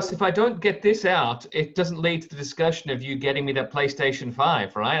mean, because if I don't get this out, it doesn't lead to the discussion of you getting me that PlayStation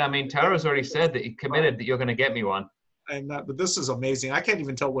 5, right? I mean, Tara's already said that he committed that you're going to get me one. But this is amazing. I can't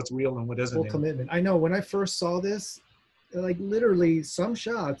even tell what's real and what isn't. Full commitment. I know when I first saw this, like literally some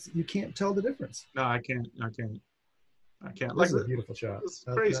shots, you can't tell the difference. No, I can't. This Like is a beautiful shot. It's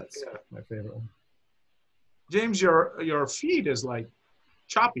crazy. That's Yeah. my favorite one. James, your feed is like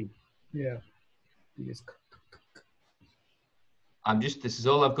choppy. Yeah. He is- This is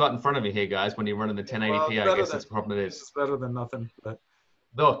all I've got in front of me here, guys. When you're running the 1080p, I guess that's the problem it is. It's better than nothing. But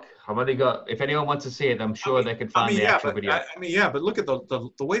Look, I've only got, if anyone wants to see it, I'm sure they can find the actual video. but look at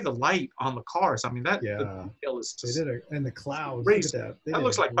the way the light on the cars. I mean, the detail is They just, did and the clouds. Crazy. Look at that. They That did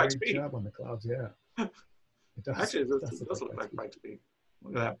looks a like Pikes great Peak. job on the clouds. Yeah. It does. actually, It it does look like Pikes Peak.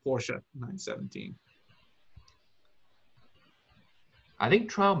 Look at that Porsche 917. I think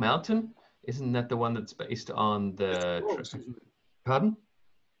Trial Mountain, isn't that the one that's based on the... It's close, isn't it? Pardon?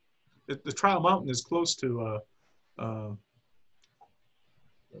 The Trial Mountain is close to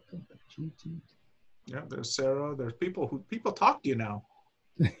yeah, there's Sarah. There's people talk to you now.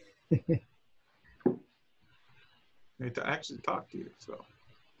 to actually talk to you. So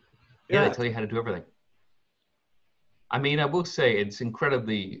Yeah, they tell you how to do everything. I mean, I will say it's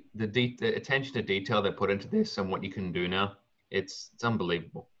incredibly the attention to detail they put into this and what you can do now. It's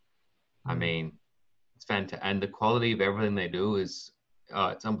unbelievable. I mean, it's fantastic, and the quality of everything they do is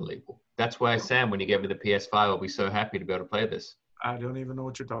it's unbelievable. That's why, Sam, when you get me the PS5, I'll be so happy to be able to play this. I don't even know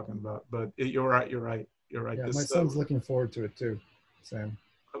what you're talking about, but you're right. You're right. You're right. Yeah, This, my son's looking forward to it too, Sam.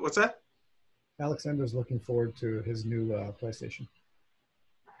 what's that? Alexander's looking forward to his new PlayStation.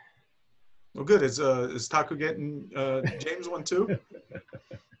 Well, good. Is Taco getting James one too?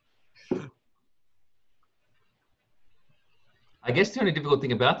 I guess the only difficult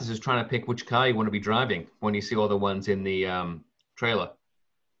thing about this is trying to pick which car you want to be driving when you see all the ones in the trailer.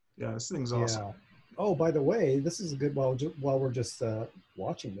 Yeah, this thing's awesome. Yeah. Oh, by the way, this is good while we're just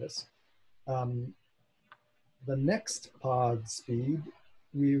watching this. The next Pod Speed,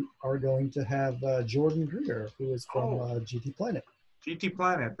 we are going to have Jordan Greer, who is from GT Planet. GT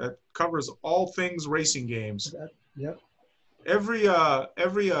Planet, that covers all things racing games. Yep. Every FIA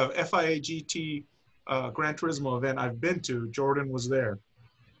GT Gran Turismo event I've been to, Jordan was there.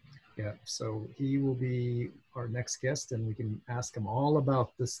 Yeah, so he will be our next guest, and we can ask him all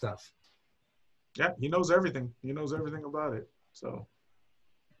about this stuff. Yeah, he knows everything. He knows everything about it. So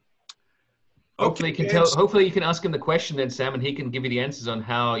hopefully, hopefully you can ask him the question then, Sam, and he can give you the answers on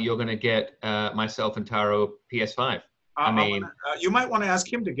how you're going to get myself and Taro PS5. You might want to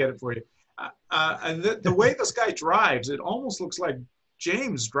ask him to get it for you. And the way this guy drives, it almost looks like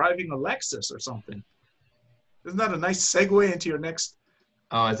James driving a Lexus or something. Isn't that a nice segue into your next?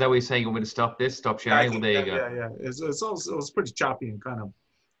 Oh, is that what you're saying? You want me to stop this? Stop sharing? Well, there you go. Yeah. It's pretty choppy and kind of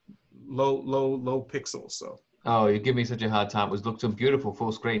low pixels. So. Oh, you give me such a hard time. It looked so beautiful,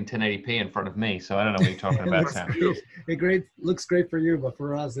 full screen, 1080p in front of me. So I don't know what you're talking about, Sam. It looks great for you, but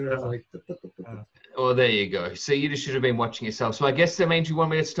for us, they're like. Well, there you go. So you just should have been watching yourself. So I guess that means you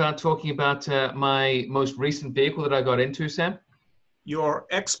want me to start talking about my most recent vehicle that I got into, Sam? Your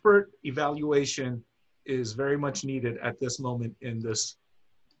expert evaluation is very much needed at this moment in this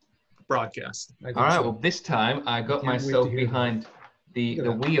broadcast. All right. So. Well, this time I got myself behind the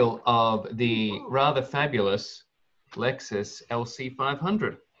wheel of the rather fabulous Lexus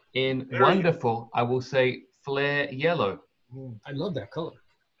LC500 in wonderful, I will say, flare yellow. I love that color.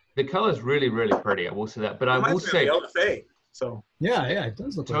 The color is really, really pretty. I will say that. But I will say, so yeah, it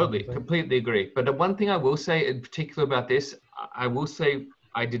does look totally, completely agree. But the one thing I will say in particular about this, I will say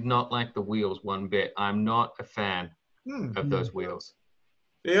I did not like the wheels one bit. I'm not a fan of those wheels.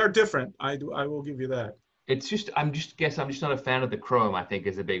 They are different. I will give you that. It's just I'm just not a fan of the chrome. I think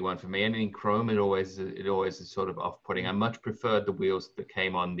is a big one for me. Anything chrome, it always is sort of off-putting. I much preferred the wheels that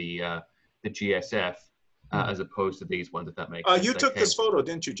came on the GSF as opposed to these ones. If that makes sense. You took this photo,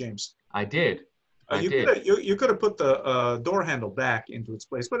 didn't you, James? I did. You could have put the door handle back into its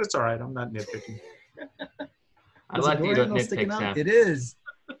place, but it's all right. I'm not nitpicking. I like that you don't nitpick, Sam. It is.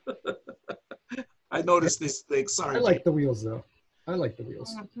 I noticed this thing. Sorry. I like the wheels though. I like the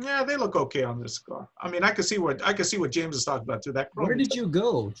wheels. Yeah, they look okay on this car. I mean, I can see what James is talking about too. Where did you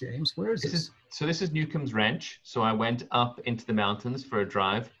go, James? Where is this? This is Newcomb's Ranch. So I went up into the mountains for a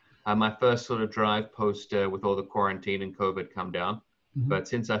drive. My first sort of drive post with all the quarantine and COVID come down. Mm-hmm. But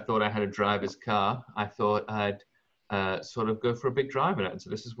since I thought I had a driver's car, I thought I'd sort of go for a big drive in it. And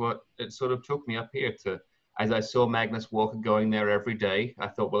so this is what it sort of took me up here to. As I saw Magnus Walker going there every day, I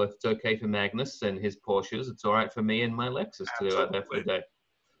thought, well, if it's okay for Magnus and his Porsches, it's all right for me and my Lexus to go out there for the day.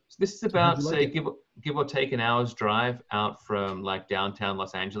 So this is about, say, give or take an hour's drive out from like downtown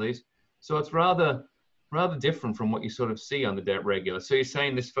Los Angeles. So it's rather different from what you sort of see on the regular. So you're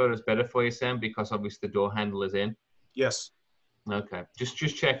saying this photo is better for you, Sam, because obviously the door handle is in? Yes. Okay. Just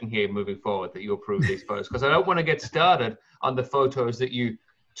checking here moving forward that you approve these photos, because I don't want to get started on the photos that you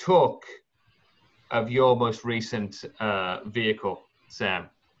took of your most recent vehicle, Sam.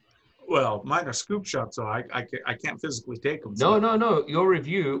 Well, mine are scoop shots, so I can't physically take them. No. Your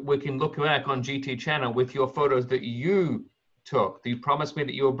review, we can look back on GT channel with your photos that you took. You promised me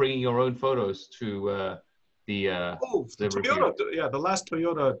that you were bringing your own photos to the Toyota. Yeah, the last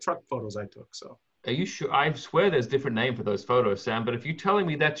Toyota truck photos I took. So. Are you sure? I swear there's a different name for those photos, Sam. But if you're telling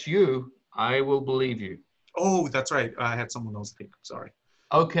me that's you, I will believe you. Oh, that's right. I had someone else take them. Sorry.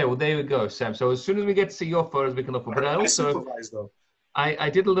 Okay, well, there we go, Sam. So as soon as we get to see your photos, we can look for. But I also, I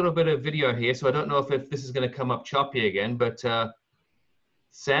did a little bit of video here, so I don't know if this is going to come up choppy again. But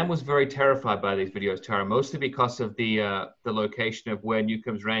Sam was very terrified by these videos, Tara, mostly because of the location of where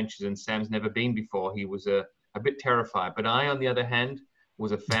Newcomb's Ranch is, and Sam's never been before. He was a bit terrified. But I, on the other hand,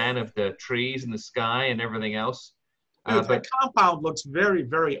 was a fan of the trees and the sky and everything else. Dude, the compound looks very,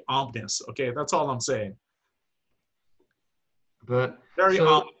 very ominous. Okay, that's all I'm saying. But Very so,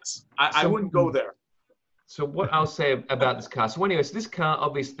 ominous. I wouldn't go there. So what I'll say about this car. So anyway, so this car,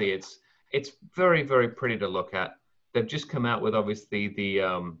 obviously, it's very, very pretty to look at. They've just come out with obviously the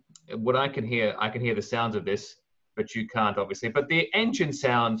what I can hear the sounds of this, but you can't obviously. But the engine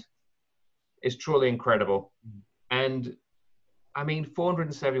sound is truly incredible, and I mean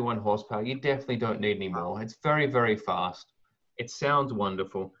 471 horsepower. You definitely don't need any more. It's very, very fast. It sounds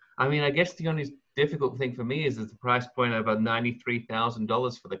wonderful. I mean, I guess the only difficult thing for me is the price point of about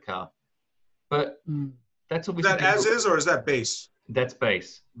 $93,000 for the car, but that's Is obviously that as is or is that base? That's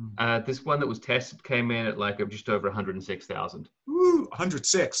base. This one that was tested came in at like just over 106,000. Ooh,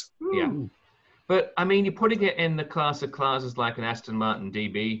 106. Ooh. Yeah. But I mean, you're putting it in the class of classes like an Aston Martin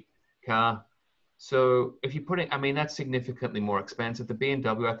DB car. So if you're putting, I mean, that's significantly more expensive. The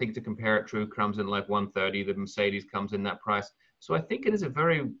BMW, I think to compare it to, comes in like 130. The Mercedes comes in that price. So I think it is a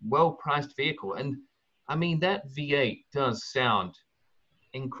very well-priced vehicle. And I mean, that V8 does sound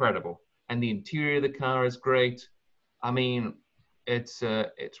incredible. And the interior of the car is great. I mean, it's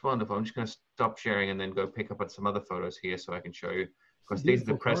wonderful. I'm just going to stop sharing and then go pick up on some other photos here so I can show you. Because these are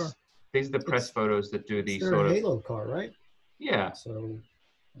the press. Car. These are the press photos that do the It's sort a of Halo car, right? Yeah. So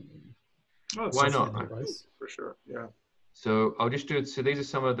Why not? Price. For sure. Yeah. So I'll just do it. So these are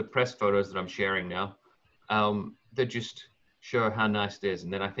some of the press photos that I'm sharing now. That just show how nice it is.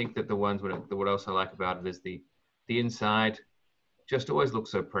 And then I think that the ones what else I like about it is the inside just always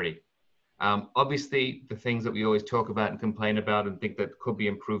looks so pretty. Obviously, the things that we always talk about and complain about and think that could be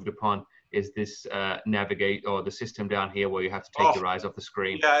improved upon is this navigate or the system down here where you have to take your eyes off the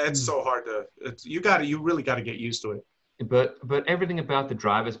screen. Yeah, it's so hard to. You really got to get used to it. But everything about the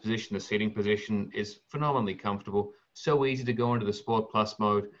driver's position, the seating position is phenomenally comfortable. So easy to go into the Sport Plus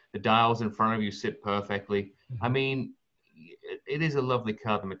mode. The dials in front of you sit perfectly. I mean, it is a lovely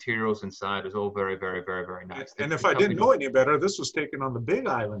car. The materials inside is all very, very, very, very nice. And if I didn't know any better, this was taken on the Big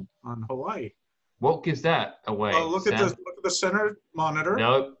Island on Hawaii. What gives that away? Oh, look at the center monitor.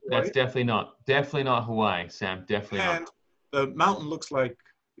 No, that's definitely not Hawaii, Sam. Definitely and not. The mountain looks like,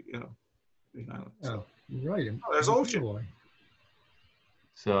 Big Island. Oh, you're right. There's ocean.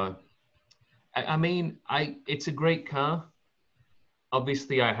 So, I mean, it's a great car.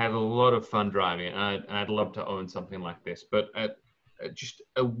 Obviously, I had a lot of fun driving it, and I'd love to own something like this. But just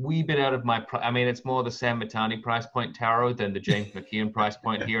a wee bit out of my I mean, it's more the Sam Matani price point, Taro, than the James McKeon price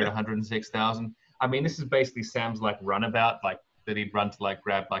point here at 106,000. I mean, this is basically Sam's like runabout, like that he'd run to like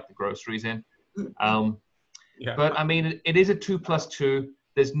grab like the groceries in. Yeah. But I mean, it is a 2+2.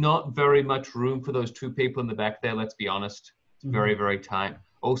 There's not very much room for those two people in the back there. Let's be honest. It's very, very tight.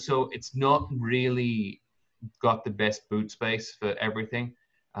 Also, it's not really got the best boot space for everything.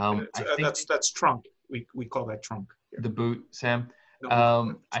 I think that's trunk. We call that trunk. The boot, Sam.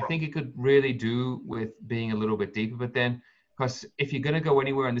 No, I think it could really do with being a little bit deeper. But then, because if you're going to go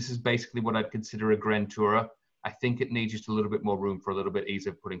anywhere, and this is basically what I'd consider a Grand Tourer, I think it needs just a little bit more room for a little bit ease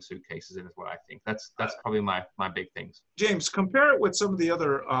of putting suitcases in is what I think. That's probably my big things. James, compare it with some of the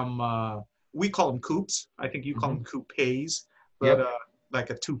other, we call them coupes. I think you call them coupes, but like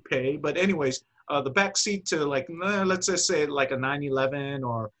a toupee. But anyways, the back seat to like, let's just say like a 911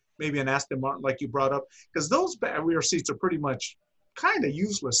 or maybe an Aston Martin like you brought up, because those back rear seats are pretty much kind of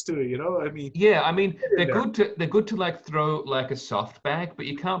useless too, I mean. Yeah, I mean, they're good to like throw like a soft bag, but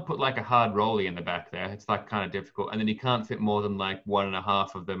you can't put like a hard rollie in the back there. It's like kind of difficult. And then you can't fit more than like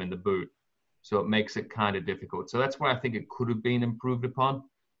 1.5 of them in the boot. So it makes it kind of difficult. So that's why I think it could have been improved upon.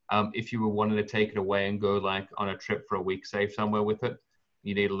 If you were wanting to take it away and go like on a trip for a week, safe somewhere with it,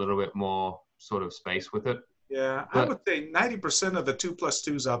 you need a little bit more sort of space with it. Yeah, I would say 90% of the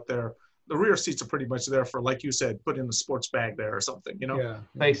 2+2s out there, the rear seats are pretty much there for, like you said, put in the sports bag there or something, Yeah.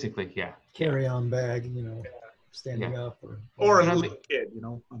 Basically, yeah. Carry-on bag, standing up. Or a little kid,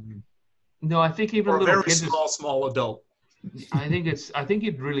 I mean. No, I think even or a little very kid small adult. I think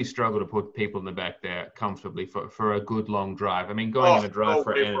you'd really struggle to put people in the back there comfortably for a good long drive. I mean, going on a drive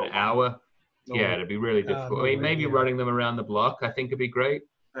for an hour, it'd be really difficult. I mean, maybe running them around the block, I think would be great.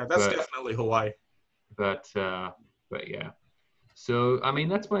 Yeah, that's definitely Hawaii. But yeah. So, I mean,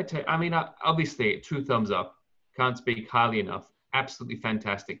 that's my take. I mean, obviously, 2 thumbs up. Can't speak highly enough. Absolutely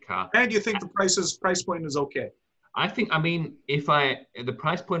fantastic car. And you think the price point is okay? I mean, the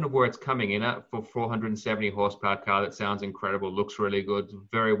price point of where it's coming in at for 470 horsepower car, that sounds incredible, looks really good,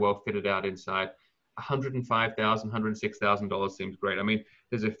 very well fitted out inside. $105,000, $106,000 seems great. I mean,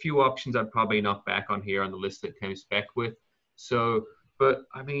 there's a few options I'd probably knock back on here on the list that came spec with. So, but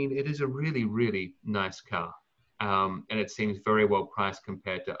I mean, it is a really, really nice car. And it seems very well priced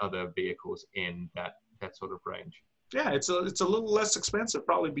compared to other vehicles in that sort of range. Yeah, it's a little less expensive,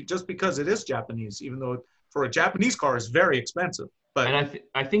 probably just because it is Japanese, even though for a Japanese car is very expensive. But and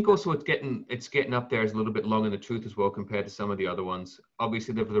I think also it's getting up there as a little bit long in the tooth as well compared to some of the other ones.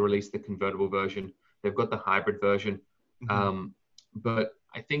 Obviously, they've released the convertible version. They've got the hybrid version. But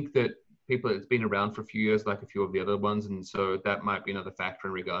I think that it's been around for a few years, like a few of the other ones, and so that might be another factor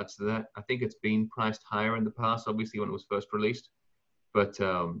in regards to that. I think it's been priced higher in the past, obviously when it was first released, but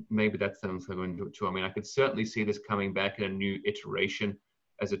maybe that's something to go into it too. I mean, I could certainly see this coming back in a new iteration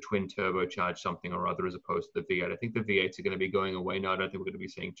as a twin turbocharged something or other, as opposed to the V8. I think the V8s are going to be going away now. I don't think we're going to be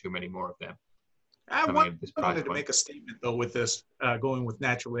seeing too many more of them. I wanted to make a statement though with this going with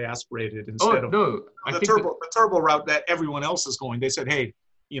naturally aspirated instead of the turbo route that everyone else is going. They said, hey,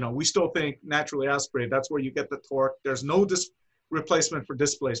 we still think naturally aspirated. That's where you get the torque. There's no replacement for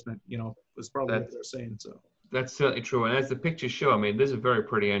displacement. Is probably what they're saying. So that's certainly true. And as the pictures show, I mean, there's a very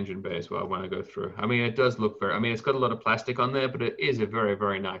pretty engine bay as well when I go through. I mean, it does look it's got a lot of plastic on there, but it is a very,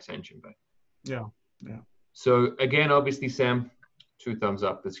 very nice engine bay. Yeah. So again, obviously, Sam, 2 thumbs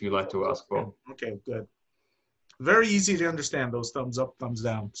up as you like to ask for. Okay, good. Very easy to understand those thumbs up, thumbs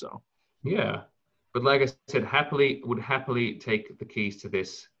down. So yeah, but like I said, would happily take the keys to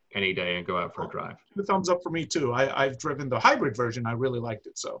this any day and go out for a drive. The thumbs up for me too. I've driven the hybrid version. I really liked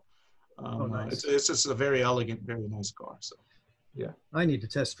it. So nice. It's just a very elegant, very nice car. So yeah, I need to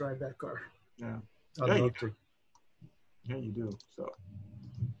test drive that car. Yeah, I'd love to. Yeah, you do.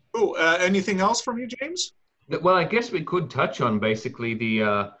 So, anything else from you, James? Well, I guess we could touch on basically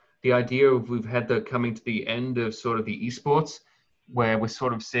the idea of we've had coming to the end of sort of the esports, where we're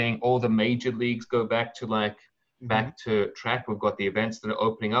sort of seeing all the major leagues go back to back to track. We've got the events that are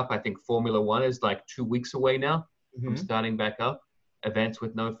opening up. I think Formula One is like 2 weeks away now from starting back up, events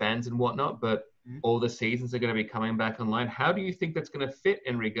with no fans and whatnot, but all the seasons are going to be coming back online. How do you think that's going to fit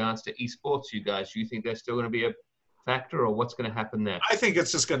in regards to esports, you guys? Do you think there's still going to be a factor, or what's going to happen there? I think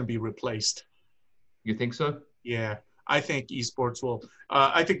it's just going to be replaced. You think so? Yeah, I think esports will.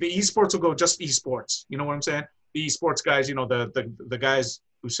 I think the esports will go just esports. You know what I'm saying? The esports guys, the guys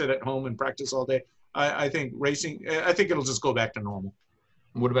who sit at home and practice all day. I think racing. I think it'll just go back to normal.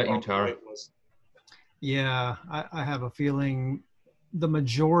 What about you, Tara? Yeah, I have a feeling the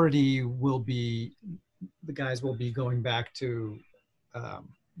majority the guys will be going back to,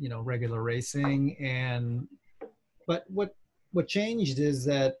 regular racing. But what changed is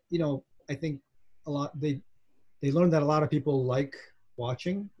that, I think they learned that a lot of people like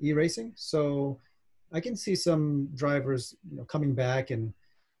watching e-racing. So I can see some drivers, coming back and,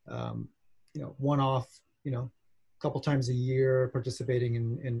 one-off, a couple times a year participating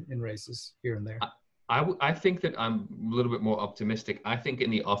in races here and there. I think that I'm a little bit more optimistic. I think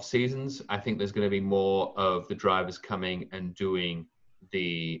in the off seasons, I think there's going to be more of the drivers coming and doing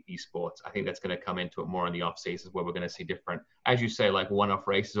the esports. I think that's going to come into it more in the off seasons, where we're going to see different, as you say, like one-off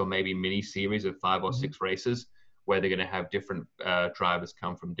races or maybe mini series of 5 or 6 races, where they're going to have different drivers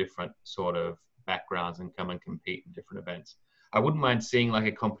come from different sort of backgrounds and come and compete in different events. I wouldn't mind seeing like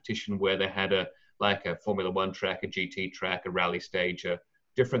a competition where they had a Formula One track, a GT track, a rally stage, a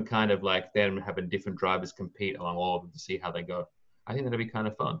different kind of like them having different drivers compete along all of them to see how they go. I think that'd be kind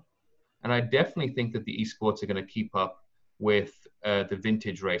of fun. And I definitely think that the esports are going to keep up with the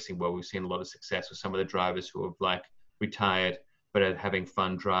vintage racing, where we've seen a lot of success with some of the drivers who have retired but are having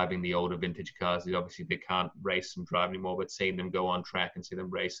fun driving the older vintage cars. Obviously they can't race and drive anymore, but seeing them go on track and see them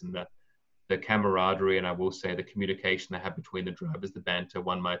race, and the camaraderie, and I will say the communication they have between the drivers, the banter,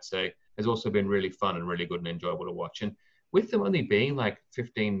 one might say, has also been really fun and really good and enjoyable to watch. And with them only being like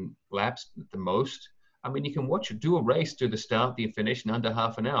 15 laps at the most, I mean, you can do a race to the start, the finish in under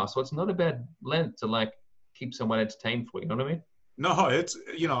half an hour. So it's not a bad length to keep someone entertained for, you know what I mean? No, it's,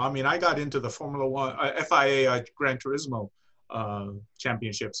 I got into the Formula One, FIA Gran Turismo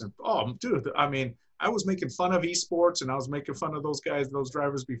championships, and I was making fun of esports, and I was making fun of those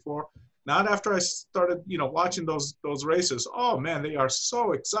drivers before. Not after I started, watching those races. Oh man, they are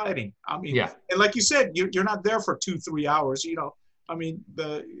so exciting. And like you said, you're not there for 2-3 hours.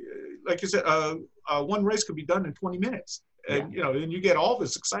 Like you said, one race could be done in 20 minutes, and and you get all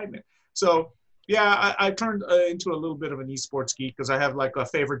this excitement. So yeah, I turned into a little bit of an esports geek, because I have like a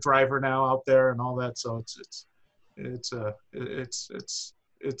favorite driver now out there and all that. So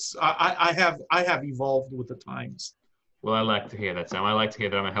I have evolved with the times. Well, I like to hear that, Sam. I like to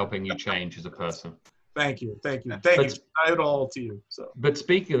hear that I'm helping you change as a person. Thank you. I owe it all to you. So. But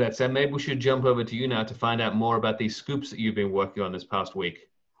speaking of that, Sam, maybe we should jump over to you now to find out more about these scoops that you've been working on this past week.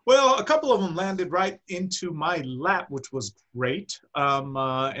 Well, a couple of them landed right into my lap, which was great. And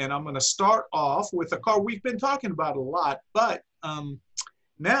I'm going to start off with a car we've been talking about a lot, but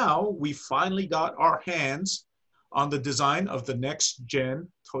now we finally got our hands on the design of the next gen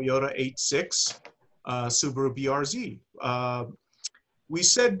Toyota 86. Subaru BRZ. We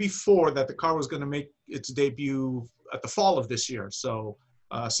said before that the car was going to make its debut at the fall of this year, so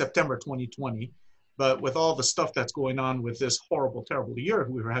September 2020. But with all the stuff that's going on with this horrible, terrible year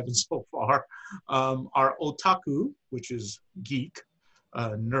we were having so far, our otaku, which is geek,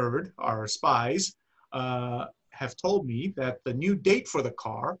 nerd, our spies, have told me that the new date for the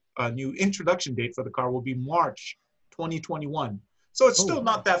car, a new introduction date for the car, will be March 2021. So it's still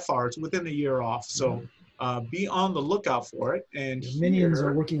not that far. It's within a year off. So be on the lookout for it. And the minions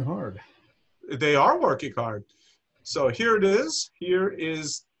are working hard. They are working hard. So here it is. Here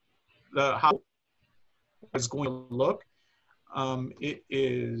is how it's going to look. It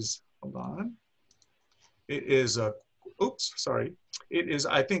is, hold on. It is a, oops, sorry. It is,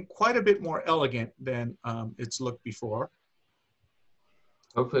 I think, quite a bit more elegant than it's looked before.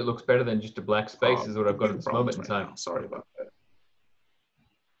 Hopefully it looks better than just a black space is what I've got at this moment in right time. now. Sorry about that.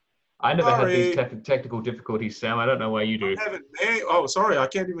 I never had these technical difficulties, Sam. I don't know why you do. Oh, sorry. I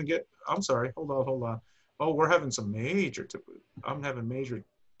can't even get, I'm sorry. Hold on. Oh, we're having some I'm having major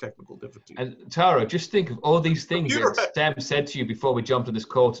technical difficulties. And Taro, just think of all these things that Sam said to you before we jumped on this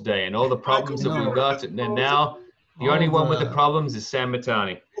call today and all the problems that we've got. And then now the only one with the problems is Sam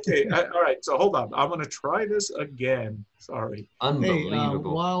Matani. Okay, all right. So hold on. I'm going to try this again. Sorry.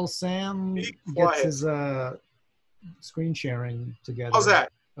 Unbelievable. Hey, while Sam gets his screen sharing together. How's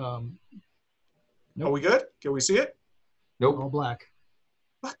that? Nope. Are we good? Can we see it? Nope. All black.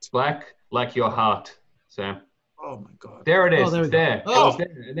 What? Black like your heart, Sam. Oh my God. There it is. Oh, it's there. Oh. It was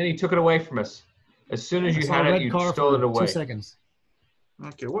there. And then he took it away from us. As soon as you had it, you stole it away. 2 seconds.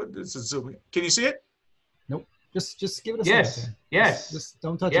 Okay, what? This is zooming. Can you see it? Nope. Just give it a yes. second. Yes. Just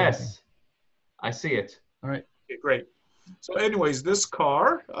don't touch yes. anything. I see it. All right. Okay, great. So anyways, this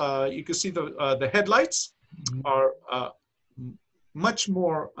car, you can see the headlights are much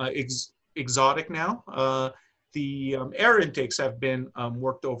more exotic now. The air intakes have been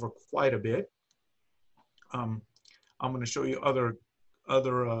worked over quite a bit. I'm going to show you other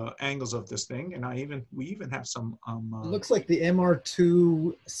angles of this thing, and we even have some. It looks like the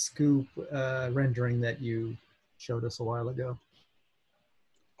MR2 scoop rendering that you showed us a while ago.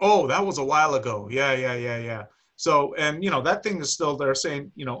 Oh, that was a while ago. Yeah. So, and that thing is still, they're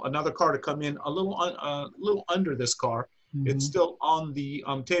saying, another car to come in a little under this car. Mm-hmm. It's still on the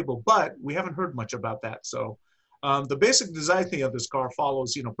table, but we haven't heard much about that. So, the basic design thing of this car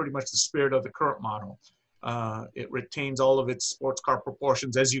follows, pretty much the spirit of the current model. It retains all of its sports car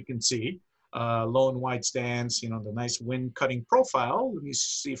proportions, as you can see. Low and wide stands, the nice wind cutting profile. Let me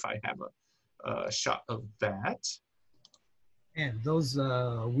see if I have a shot of that. And those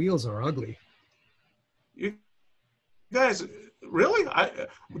wheels are ugly. You guys, really?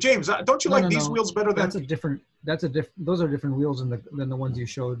 James, don't you like these wheels better than? Those are different wheels than the ones you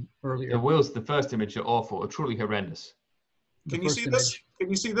showed earlier. The wheels, the first image, are awful, are truly horrendous. Can you see this? Can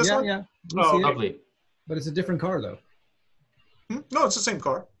you see this one? Yeah. Oh, lovely. But it's a different car, though. No, it's the same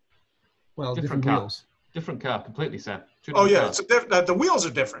car. Well, different wheels. Different car, completely, Sam. Oh yeah, the wheels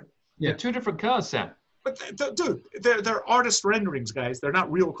are different. Yeah, they're two different cars, Sam. But dude, they're artist renderings, guys. They're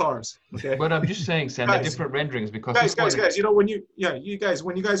not real cars. Okay. But I'm just saying, Sam, they're different renderings because guys. When you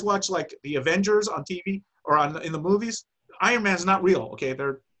guys watch like the Avengers on TV or in the movies, Iron Man's not real. Okay,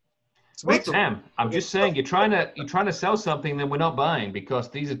 Sam, I'm just saying you're trying to sell something that we're not buying because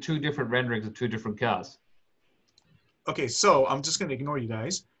these are two different renderings of two different cars. Okay, so I'm just going to ignore you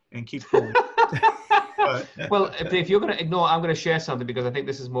guys and keep going. Well, if you're going to ignore, I'm going to share something because I think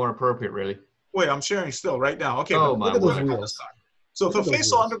this is more appropriate, really. Wait, I'm sharing still right now. Okay, look at those wheels. So the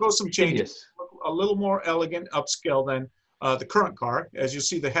face will undergo some changes, a little more elegant, upscale than the current car. As you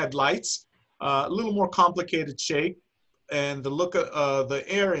see, the headlights, a little more complicated shape, and the look of the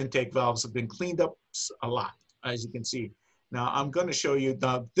air intake valves have been cleaned up a lot, as you can see. Now I'm going to show you.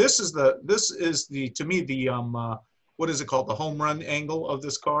 This is the to me the what is it called? The home run angle of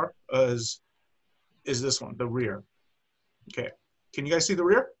this car is this one, the rear. Okay, can you guys see the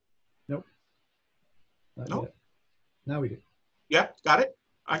rear? Nope. No. Now we do. Yeah, got it.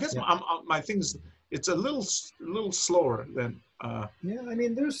 I guess my thing is it's a little slower than. Yeah, I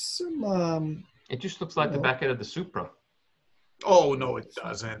mean there's some. It just looks like the back end of the Supra. Oh no, it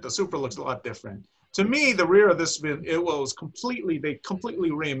doesn't. The Supra looks a lot different. To me, the rear of this they completely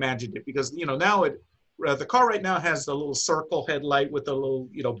reimagined it because now the car right now has the little circle headlight with a little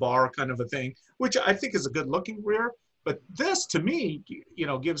bar kind of a thing, which I think is a good looking rear. But this, to me,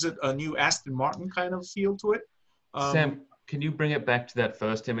 gives it a new Aston Martin kind of feel to it. Sam, can you bring it back to that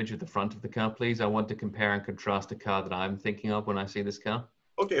first image at the front of the car, please? I want to compare and contrast the car that I'm thinking of when I see this car.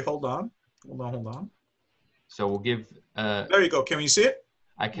 Okay, hold on. So we'll give... there you go. Can you see it?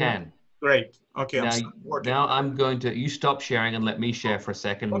 I can. Great. Okay, I'm Now, working. now I'm going to, you stop sharing and let me share for a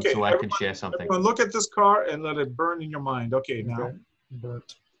second Okay, so I can share something. Everyone look at this car and let it burn in your mind. Okay, now. Okay.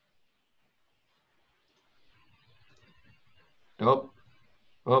 Burnt. Oh,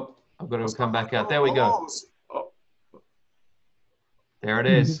 I've got to come back out. There we go. Oh, There it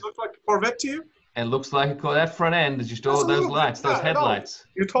is. looks like a Corvette to you? It looks like that front end is just all those lights, those headlights.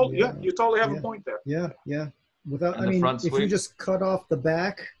 You totally have a point there. Yeah. Without, And I the mean, front if you sweep. just cut off the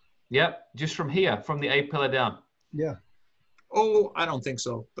back. Yep, just from here, from the A-pillar down. Yeah. Oh, I don't think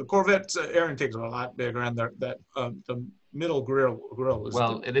so. The Corvette air intakes are a lot bigger, and the middle grill is.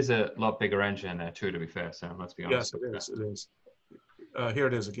 Well, it is a lot bigger engine there too, to be fair, Sam. Let's be honest. Yes, it is. Here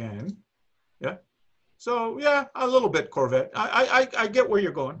it is again. Yeah. So yeah, a little bit Corvette. I get where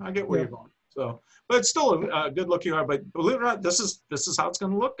you're going. I get where you're going. So, but it's still a good looking car. But believe it or not, this is how it's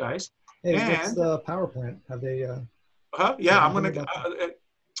going to look, guys. Hey, what's the power plant? Have they? Yeah, I'm gonna.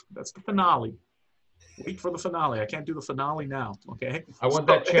 That's the finale. Wait for the finale. I can't do the finale now. Okay. I want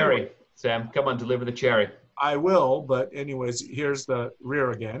that cherry, Sam. Come on, deliver the cherry. I will, but anyways, here's the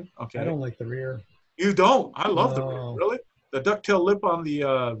rear again. Okay. I don't like the rear. You don't? I love the rear. Really? The ducktail lip on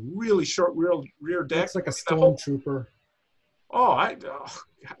the really short rear deck. It's like a stormtrooper.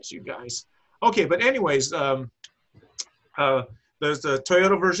 Gosh, you guys. Okay, but anyways, there's the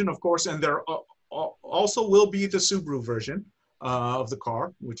Toyota version, of course, and there also will be the Subaru version of the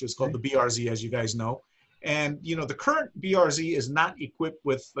car, which is called the BRZ, as you guys know. And, you know, the current BRZ is not equipped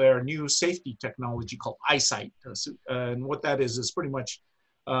with their new safety technology called EyeSight. And what that is pretty much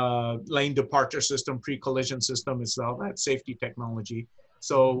lane departure system, pre-collision system. It's all that safety technology.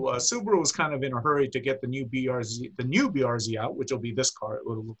 So Subaru was kind of in a hurry to get the new BRZ out, which will be this car. It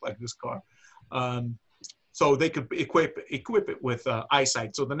will look like this car. So they could equip it with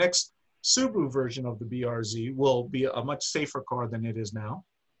EyeSight. So the next Subaru version of the BRZ will be a much safer car than it is now.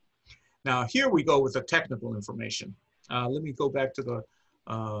 Now here we go with the technical information. Let me go back to the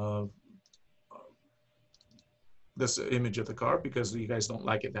this image of the car because you guys don't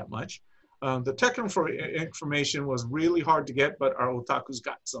like it that much. The technical information was really hard to get, but our otaku's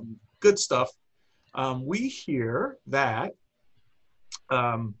got some good stuff. We hear that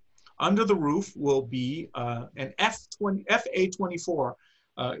under the roof will be an FA24,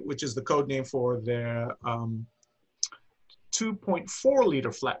 which is the code name for their 2.4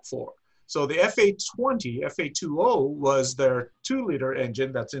 liter flat four. So the FA20 was their 2-liter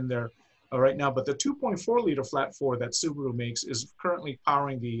engine that's in there right now, but the 2.4 liter flat four that Subaru makes is currently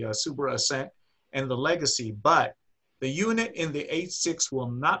powering the Subaru Ascent and the Legacy, but the unit in the 8.6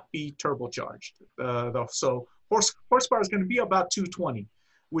 will not be turbocharged. So horsepower is going to be about 220,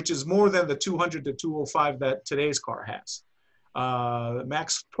 which is more than the 200 to 205 that today's car has. The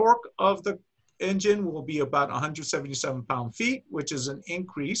max torque of the engine will be about 177 pound-feet, which is an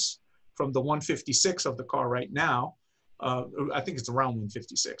increase from the 156 of the car right now. I think it's around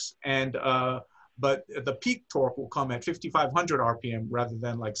 156. And but the peak torque will come at 5,500 RPM rather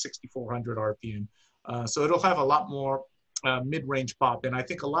than like 6,400 RPM. So it'll have a lot more mid-range pop. And I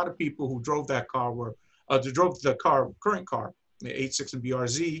think a lot of people who drove that car current car, the 8.6 and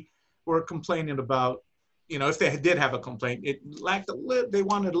BRZ, were complaining about, you know, if they did have a complaint, it lacked they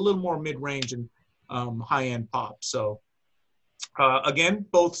wanted a little more mid-range and high-end pop. So again,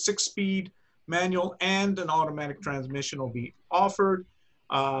 both 6-speed manual and an automatic transmission will be offered.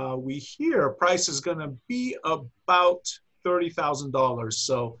 We hear price is going to be about $30,000.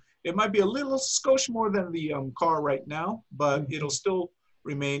 So it might be a little skosh more than the car right now, but it'll still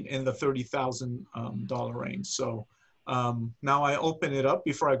remain in the $30,000 range. So now I open it up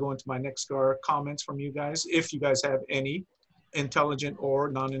before I go into my next car comments from you guys, if you guys have any intelligent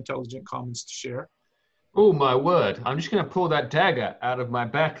or non-intelligent comments to share. Oh my word! I'm just going to pull that dagger out of my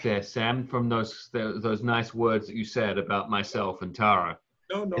back there, Sam, from those nice words that you said about myself and Tara.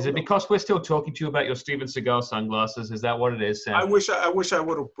 No. Is it because we're still talking to you about your Steven Seagal sunglasses? Is that what it is, Sam? I wish I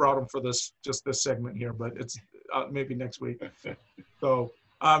would have brought them for this segment here, but it's maybe next week. So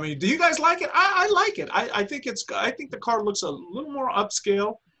I mean, do you guys like it? I like it. I think the car looks a little more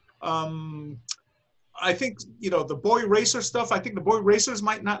upscale. I think, you know, the boy racer stuff, I think the boy racers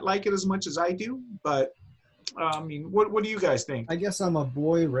might not like it as much as I do, but I mean, what do you guys think? I guess I'm a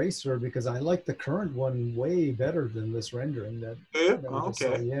boy racer because I like the current one way better than this rendering.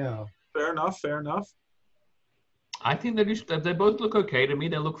 Okay. Yeah. Fair enough. I think they both look okay to me.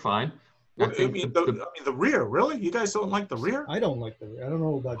 They look fine. I mean, the rear, really? You guys don't like the rear? I don't like the rear. I don't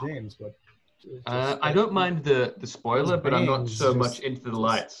know about James, but I don't mind the spoiler, but I'm not so much into the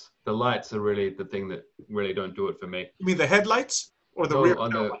lights. The lights are really the thing that really don't do it for me. You mean the headlights or the rear? On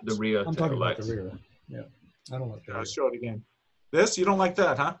the rear. I'm talking about lights. the rear. Yeah, I don't like the rear. I'll show it again. This, you don't like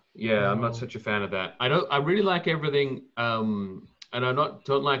that, huh? Yeah, I'm No. not such a fan of that. I really like everything, and I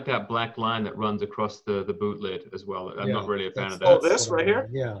don't like that black line that runs across the boot lid as well. I'm Yeah, not really a fan of that's- that. Oh, this what right I- here?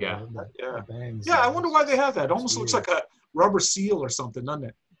 Yeah. Yeah. Yeah. The bangs. Yeah, I wonder why they have that. It It's almost looks weird. like a rubber seal or something, doesn't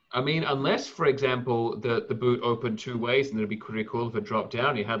it? I mean, unless, for example, the boot opened two ways, and it'd be pretty cool if it dropped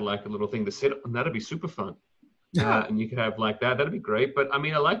down. You had like a little thing to sit on. That'd be super fun. And you could have like that. That'd be great. But I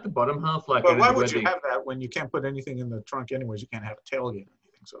mean, I like the bottom half. Like, But it why is would you already- have that when you can't put anything in the trunk anyways? You can't have a tailgate or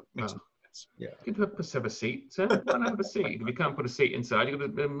anything, so it makes Oh. no sense. Yeah. You could have a seat, sir. Why not have a seat? If you can't put a seat inside, you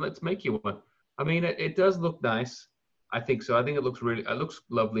got to, let's make you one. I mean, it does look nice. I think so. I think it looks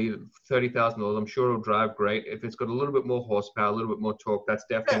lovely. $30,000. I'm sure it'll drive great. If it's got a little bit more horsepower, a little bit more torque, that's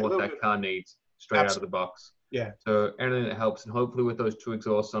definitely Yeah, a what little that bit. car needs straight out of the box. Yeah. So anything that helps, and hopefully with those two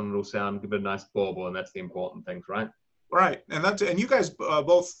exhausts on, it'll sound, give it a nice bauble, and that's the important things, right? Right, and you guys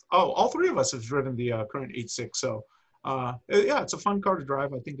both. Oh, all three of us have driven the current 86. So, yeah, it's a fun car to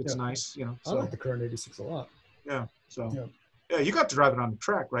drive. I think it's Yeah. nice. You know. I So like the current 86 a lot. yeah. So Yeah. yeah, you got to drive it on the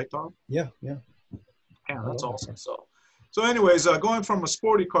track, right, Tom? Yeah. Yeah, I that's love awesome. that. So anyways, going from a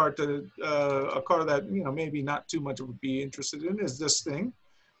sporty car to a car that maybe not too much would be interested in is this thing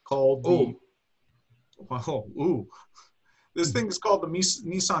called the. This thing is called the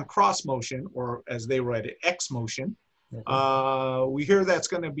Nissan Cross Motion, or as they write it, X Motion. Okay. We hear that's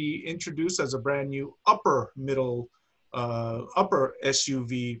going to be introduced as a brand new upper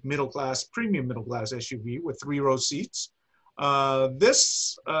SUV, premium middle class SUV with 3-row seats.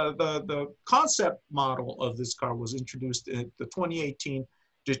 The concept model of this car was introduced at the 2018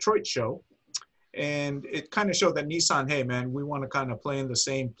 Detroit show. And it kind of showed that Nissan, hey man, we want to kind of play in the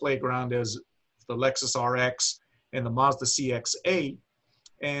same playground as the Lexus RX and the Mazda CX-8.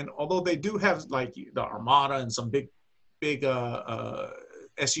 And although they do have like the Armada and some big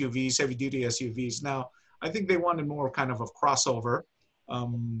SUVs, heavy duty SUVs, now I think they wanted more kind of a crossover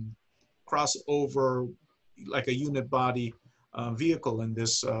like a unit body vehicle in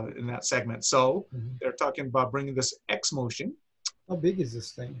that segment. So they're talking about bringing this X Motion. How big is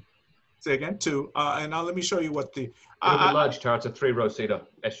this thing? Say again, and now let me show you what the. It'll be large, Tara. It's a 3-row seater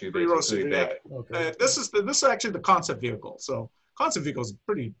SUV. 3-row It's really seater, big. Okay. This is actually the concept vehicle. So concept vehicle is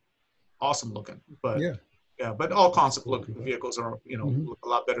pretty awesome looking, but yeah, but all concept looking vehicles are look a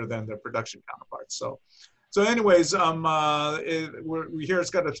lot better than their production counterparts. So anyways, we hear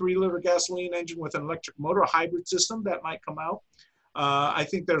it's got a 3-liter gasoline engine with an electric motor, a hybrid system that might come out. I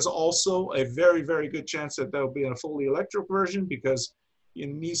think there's also a very, very good chance that there'll be a fully electric version because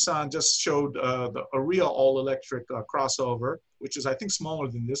Nissan just showed the Ariya all-electric crossover, which is I think smaller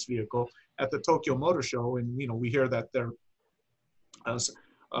than this vehicle, at the Tokyo Motor Show, and we hear that their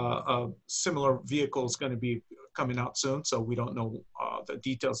similar vehicle is going to be coming out soon. So we don't know the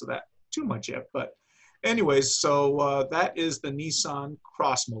details of that too much yet, but anyways, so that is the Nissan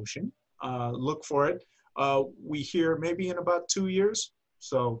Cross Motion. Look for it. We hear maybe in about 2 years.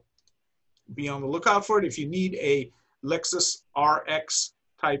 So be on the lookout for it. If you need a Lexus RX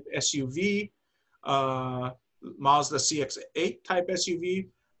type SUV, Mazda CX-8 type SUV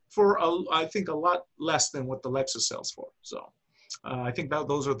for I think a lot less than what the Lexus sells for. So I think that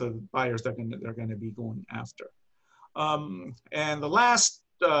those are the buyers that they're going to be going after. And the last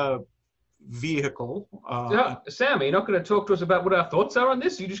vehicle. Sam, you're not going to talk to us about what our thoughts are on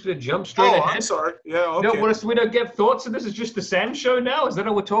this? You're just going to jump straight ahead? I'm sorry. Yeah, okay. You don't want us, we don't get thoughts, and this is just the Sam show now? Is that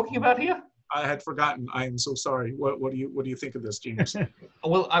all we're talking about here? I had forgotten. I am so sorry. What do you think of this, James?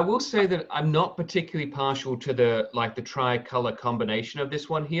 Well, I will say that I'm not particularly partial to the tri-color combination of this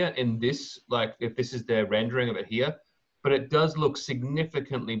one here. In this, if this is their rendering of it here, but it does look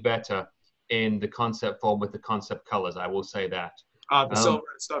significantly better in the concept form with the concept colors. I will say that. The silver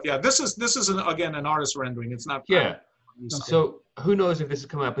and stuff. Yeah, this is again an artist rendering. It's not. Yeah. So who knows if this is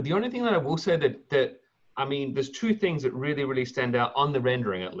coming out? But the only thing that I will say that I mean, there's two things that really, really stand out on the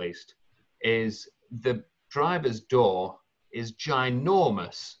rendering, at least, is the driver's door is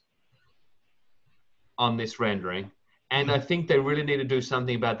ginormous on this rendering. And I think they really need to do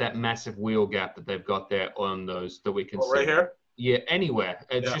something about that massive wheel gap that they've got there on those that we can see. Right here? Yeah, anywhere.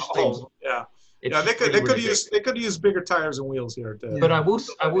 It just seems. Yeah, they could use bigger tires and wheels here. But I will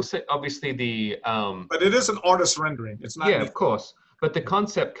say, obviously the. But it is an artist rendering. It's not. Yeah, of course. But the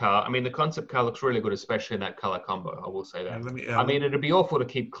concept car, I mean, the concept car looks really good, especially in that color combo. I will say that. I mean, it'd be awful to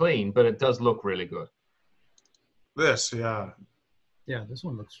keep clean, but it does look really good. This, yeah. Yeah, this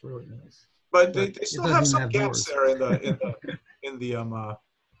one looks really nice. But they still have some gaps doors. there in the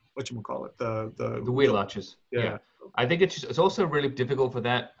whatchamacallit, the wheel arches. Yeah. I think it's also really difficult for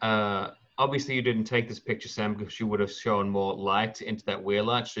that. Obviously, you didn't take this picture, Sam, because you would have shown more light into that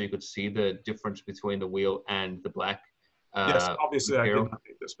wheel arch so you could see the difference between the wheel and the black. Yes, obviously I did material. not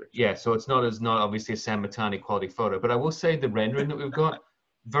take this picture. Yeah, so it's not obviously a Sam Matani quality photo, but I will say the rendering that we've got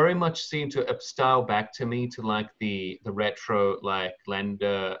very much seemed to style back to me to like the retro like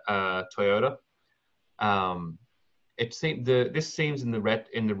Lander Toyota. It seemed this seems in the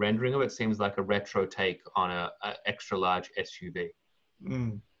rendering of it seems like a retro take on a extra large SUV.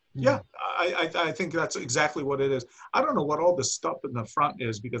 Yeah, I think that's exactly what it is. I don't know what all this stuff in the front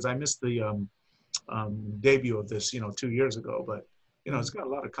is because I missed the debut of this, 2 years ago. But it's got a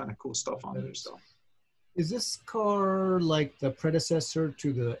lot of kind of cool stuff on there. So, is this car like the predecessor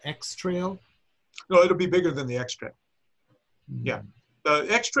to the X-Trail? No, it'll be bigger than the X-Trail. Yeah, the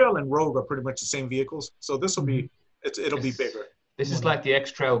X-Trail and Rogue are pretty much the same vehicles. So this will be it'll be bigger. This is like the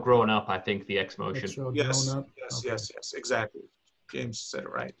X-Trail grown up, I think. The X-Motion. Yes, yes, exactly. James said it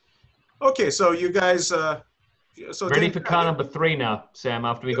right. Okay, so you guys, so ready for car number 3 now, Sam.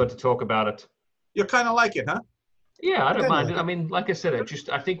 After we got to talk about it, you kind of like it, huh? Yeah, I don't mind it. I mean, like I said,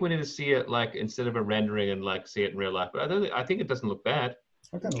 I think we need to see it like instead of a rendering and like see it in real life. But I think it doesn't look bad.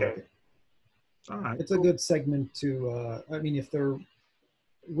 I kind of like it. All right, it's a good segment to. I mean, if they're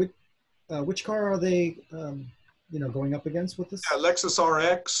which car are they? Going up against with this? Yeah, Lexus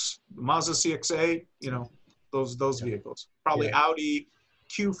RX, Mazda CX-8. Those vehicles. Probably Audi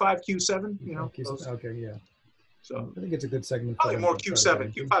Q5, Q7. Okay, yeah. So I think it's a good segment. Probably more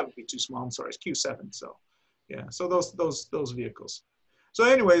Q7. Q5 would be too small. I'm sorry, it's Q7. So, yeah. So those vehicles. So,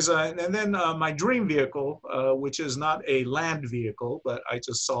 anyways, and then my dream vehicle, which is not a land vehicle, but I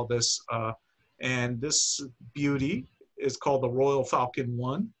just saw this, and this beauty is called the Royal Falcon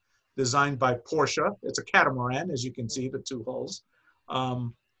 1, designed by Porsche. It's a catamaran, as you can see, the 2 hulls.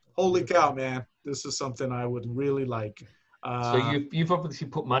 Holy cow, man! This is something I would really like. So you've obviously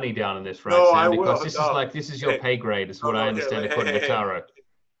put money down on this, right? No, Sam? I Because this is your pay grade, is what I understand according to Taro.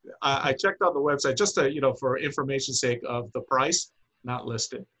 I checked out the website just to for information's sake of the price, not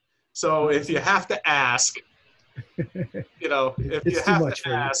listed. So if you have to ask, if you have to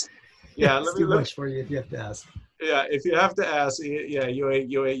ask, it's too much for you if you have to ask. Yeah, if you have to ask,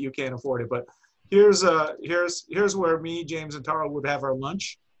 you can't afford it. But here's where me, James, and Taro would have our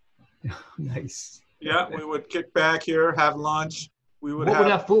lunch. Nice. Yeah, we would kick back here, have lunch. We would. What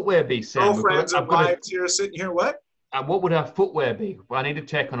would our footwear be, Sam? Girlfriends and wives here sitting here. What? What would our footwear be? Well, I need to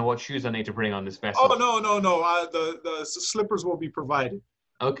check on what shoes I need to bring on this vessel. Oh no! The slippers will be provided.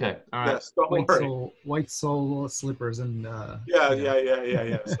 Okay, all right. Yes, don't worry. White sole slippers and. Yeah.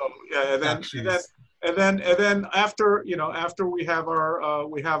 So and then after we have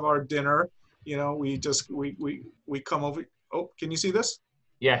our dinner, we come over. Oh, can you see this?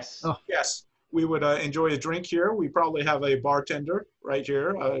 Yes. Oh. Yes. We would enjoy a drink here. We probably have a bartender right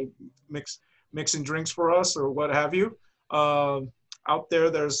here, mixing drinks for us or what have you. Out there,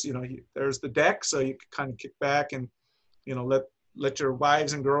 there's the deck, so you can kind of kick back and let your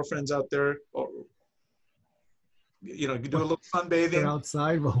wives and girlfriends out there, you do a little sunbathing. They're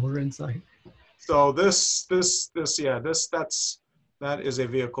outside while we're inside. So that is a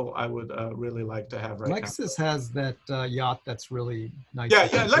vehicle I would really like to have right now. Lexus has that yacht that's really nice. Yeah.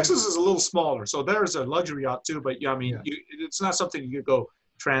 Lexus is a little smaller, so there's a luxury yacht too. But it's not something you could go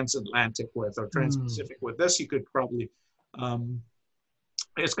transatlantic with or trans-Pacific with. This you could probably.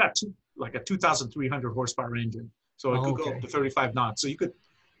 It's got a 2,300 horsepower engine, so it could go up to 35 knots. So you could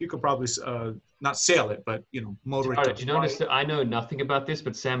probably not sail it, but motor it. Did you notice that I know nothing about this,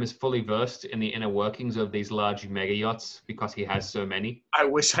 but Sam is fully versed in the inner workings of these large mega yachts because he has so many? I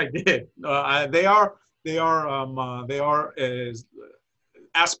wish I did. They are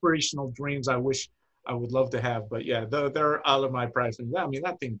aspirational dreams. I wish I would love to have, but yeah, they're out of my price. And I mean,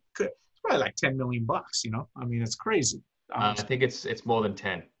 that thing it's probably like $10 million. I mean, it's crazy. I think it's more than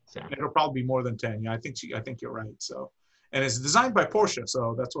 10. Sam. It'll probably be more than 10. Yeah, I think you're right. So. And it's designed by Porsche,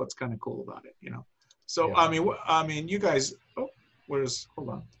 so that's what's kind of cool about it, So yeah. I mean, you guys. Oh, hold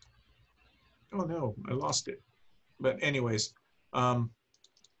on. Oh no, I lost it. But anyways,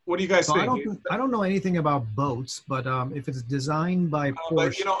 what do you guys think? I don't know anything about boats, but if it's designed by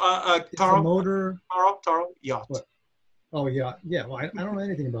Porsche, it's a motor. Taro, yacht. What? Oh yeah. Well, I don't know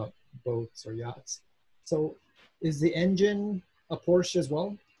anything about boats or yachts. So, is the engine a Porsche as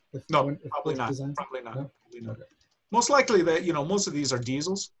well? No, probably not. Probably not. No? Probably not. Okay. Most likely that, most of these are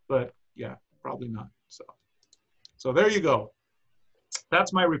diesels, but yeah, probably not. So there you go.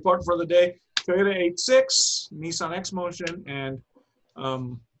 That's my report for the day. Toyota 86, Nissan X-Motion, and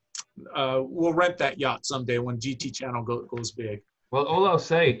we'll rent that yacht someday when GT Channel goes big. Well, all I'll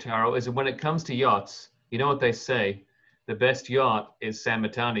say, Taro, is that when it comes to yachts, you know what they say? The best yacht is Sam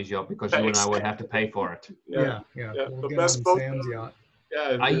Matani's yacht because you and I would have to pay for it. Yeah. We'll the best boat. Sam's yacht.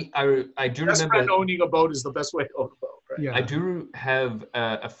 Yeah, I do best remember. Owning a boat is the best way to own a boat. Yeah. I do have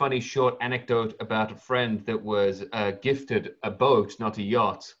a funny short anecdote about a friend that was gifted a boat, not a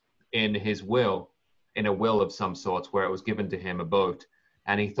yacht, in his will, in a will of some sort, where it was given to him, a boat.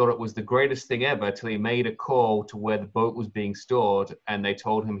 And he thought it was the greatest thing ever till he made a call to where the boat was being stored, and they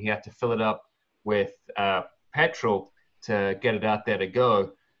told him he had to fill it up with petrol to get it out there to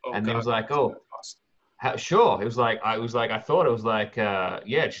go. Oh, And God, he was like, that's "Oh, what it costs. sure." It was like, I thought it was like,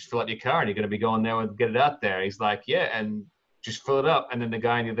 yeah, just fill up your car and you're going to be going there and get it out there. He's like, yeah, and just fill it up. And then the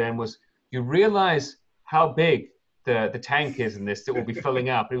guy near them was, you realize how big the tank is in this that will be filling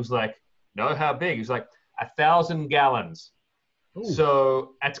up? He was like, no, how big? He was like, 1,000 gallons. Ooh.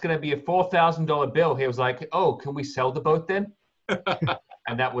 So that's going to be a $4,000 bill. He was like, oh, can we sell the boat then?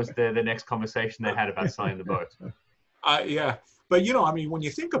 And that was the next conversation they had about selling the boat. Yeah. But, you know, I mean, when you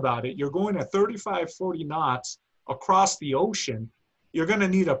think about it, you're going at 35, 40 knots across the ocean. You're going to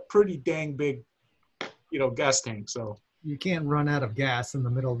need a pretty dang big, you know, gas tank. So You can't run out of gas in the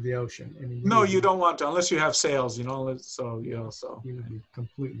middle of the ocean. I mean, no, you don't want to, unless you have sails, you know. So, you know, so. You would be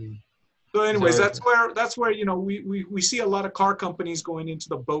completely. So anyways, So- that's where, you know, we see a lot of car companies going into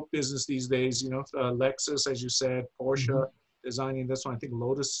the boat business these days, you know, Lexus, as you said, Porsche designing this one. I think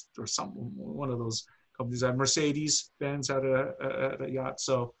Lotus or one of those companies. Mercedes-Benz had a yacht.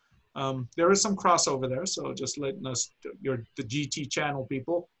 So there is some crossover there. So just letting us, the GT channel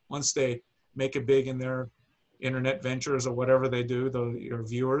people, once they make it big in their internet ventures or whatever they do, your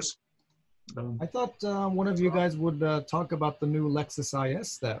viewers. I thought one of you guys would talk about the new Lexus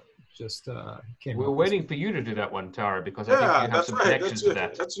IS that just came We're out. waiting for you to do that one, Tara, because I Yeah, think you have that's some right. connections to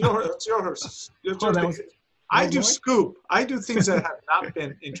that. That's yours. Oh, that was- I do what? scoop. I do things that have not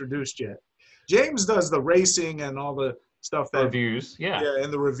been introduced yet. James does the racing and all the stuff that Reviews, yeah.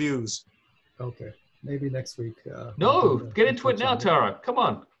 and the reviews. Okay, maybe next week. No, we'll do get a into it now, touch on Tara. Come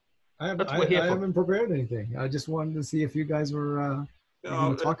on. I That's what we're here for. haven't prepared anything. I just wanted to see if you guys were.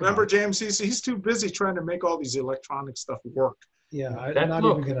 talk Remember, about. James, he's too busy trying to make all these electronic stuff work. Yeah, I'm That not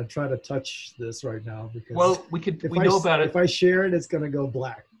look- even going to try to touch this right now because. Well, we know about it. If I share it, it's going to go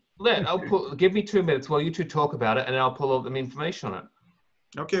black. Give me 2 minutes while you two talk about it, and then I'll pull all the information on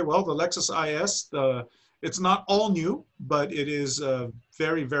it. Okay, well, the Lexus IS, it's not all new, but it is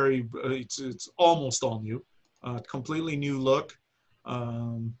very, very. It's almost all new, completely new look.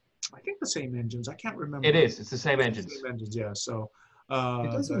 I think the same engines. I can't remember. It is. It's the same engines. Same engines, yeah. So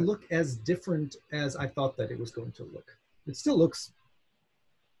It doesn't look as different as I thought that it was going to look. It still looks.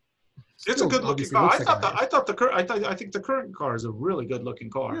 It's a good looking obviously car. looks like a I think the current car is a really good looking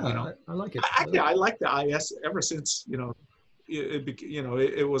car. Yeah, You know, I like it. I like the IS ever since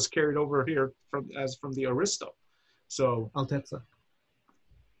it was carried over here from the Aristo. So Altezza.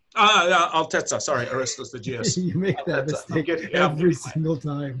 Altezza. Sorry, Aristo's the GS. You make that Altezza. mistake I'm every getting single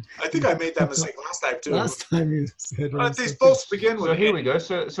time. I think I made that mistake last time too. Last time you said. But they both begin with. So here we go.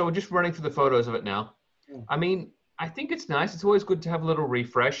 So we're just running through the photos of it now. Yeah. I mean, I think it's nice. It's always good to have a little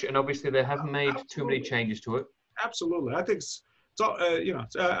refresh, and obviously they haven't made too many changes to it. Absolutely, I think it's all.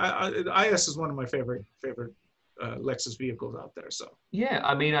 IS is one of my favorite Lexus vehicles out there. So Yeah,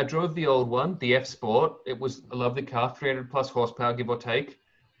 I mean, I drove the old one, the F Sport. It was a lovely car, 300 plus horsepower, give or take.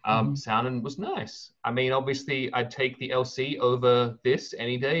 Sounding was nice. I mean, obviously, I'd take the LC over this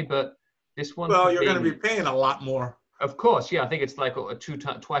any day, but this one. well, you're going to be paying a lot more. Of course, yeah. I think it's like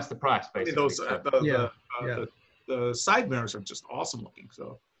twice the price, I mean, basically. those so, the side mirrors are just awesome looking.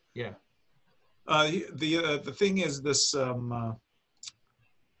 So yeah. the thing is this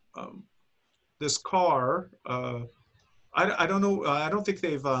this car. I don't know. I don't think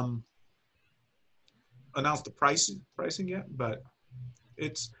they've announced the pricing yet, but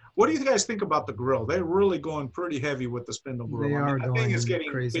it's. What do you guys think about the grill? They're really going pretty heavy with the spindle grill. They are that going thing is getting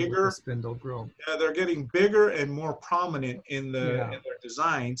crazy bigger. with the spindle grill. Yeah, they're getting bigger and more prominent in their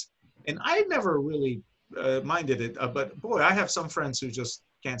designs. And I never really minded it, but boy, I have some friends who just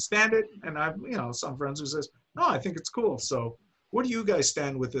can't stand it, and I've some friends who says, no, I think it's cool. So, what do you guys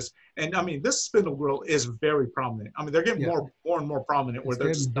stand with this? And I mean, this spindle grill is very prominent. I mean, they're getting more and more prominent. Where It's they're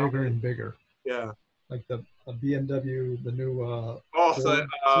getting just bigger dominant. and bigger. Yeah. Like the BMW, the new.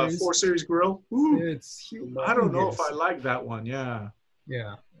 The 4 Series grill. Ooh, It's huge. I don't know if I like that one. Yeah.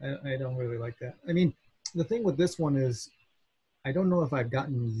 Yeah, I don't really like that. I mean, the thing with this one is, I don't know if I've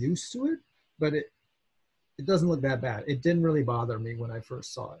gotten used to it, but it doesn't look that bad. It didn't really bother me when I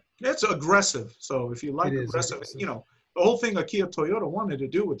first saw it. It's aggressive. So if you like It is aggressive, aggressive. the whole thing Kia Toyota wanted to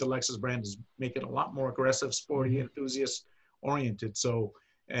do with the Lexus brand is make it a lot more aggressive, sporty, Mm-hmm. enthusiast oriented. So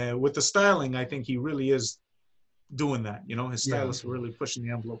with the styling, I think he really is doing that. His stylists are really pushing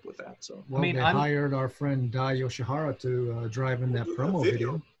the envelope with that. So Well, mean, they I'm- hired our friend Dai Yoshihara to drive in that promo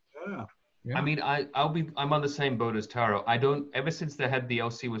video. Yeah. Yeah. I mean, I'm on the same boat as Taro. Ever since they had the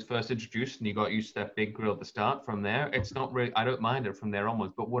LC was first introduced and you got used to that big grill at the start, from there, it's not really, I don't mind it from there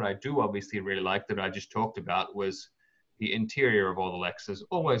onwards. But what I do obviously really like that I just talked about was the interior of all the Lexus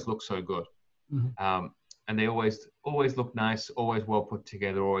always looks so good. Mhm. And they always look nice, always well put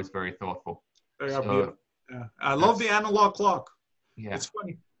together, always very thoughtful. They are So, beautiful. Yeah. I love the analog clock. yeah. It's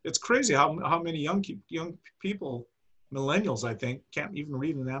funny. It's crazy how many young people, millennials, I think, can't even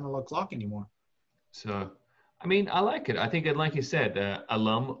read an analog clock anymore. So, I mean, I like it. I think, like you said,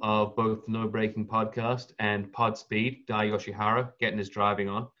 alum of both No Braking Podcast and Pod Speed, Dai Yoshihara, getting his driving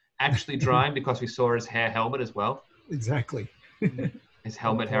on. Actually drying because we saw his helmet as well. Exactly. His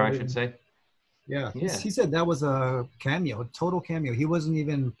helmet hair, I should say. Yeah. Yeah. He said that was a cameo, a total cameo. He wasn't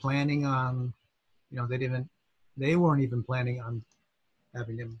even planning on, they weren't even planning on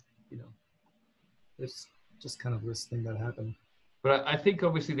having him, it's just kind of this thing that happened. But I think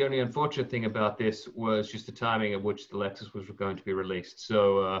obviously the only unfortunate thing about this was just the timing at which the Lexus was going to be released.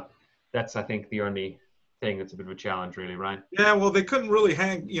 So that's, I think, the only thing that's a bit of a challenge, really, right? Yeah, well, they couldn't really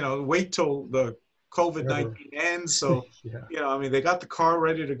wait till the COVID-19 ends. So, Yeah. I mean, they got the car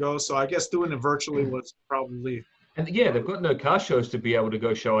ready to go. So I guess doing it virtually was probably. And yeah, they've got no car shows to be able to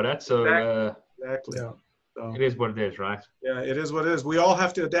go show it at. So Exactly. Yeah. So, it is what it is, right? yeah, it is what it is. We all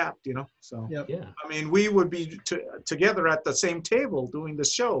have to adapt, So, Yep. Yeah. I mean, we would be together at the same table doing the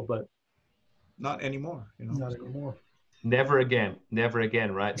show, but not anymore, Not anymore. Never again,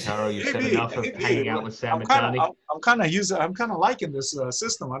 right, Taro? You said Maybe, enough of maybe. hanging out with Sam I'm Matani. kind of liking this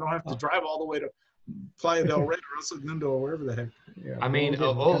system. I don't have to drive all the way to Playa del Rey or El Segundo or wherever the heck. Yeah. I mean,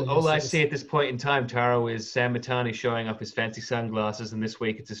 Well, again, all I this is- see at this point in time, Taro, is Sam Matani showing off his fancy sunglasses, and this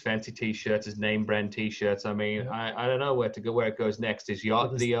week it's his fancy T-shirts, his name brand T-shirts. I mean, Yeah. I don't know where it goes next. His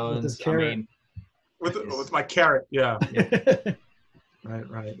yacht With that he his owns. I carrot. mean, With my carrot, yeah.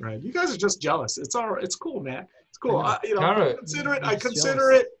 Right. You guys are just jealous. It's all right. It's cool, man. It's cool. I Taro,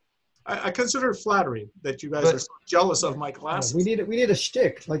 I consider it flattery that you guys are so jealous of my glasses. we need a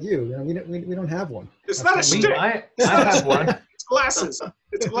shtick like you. We don't have one. It's not a That's why shtick. I have one. It's glasses.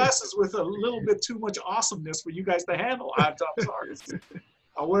 It's glasses with a little bit too much awesomeness for you guys to handle. I'm sorry.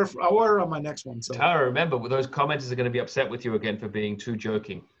 I'll wear it on my next one. So. Taro, remember, those commenters are going to be upset with you again for being too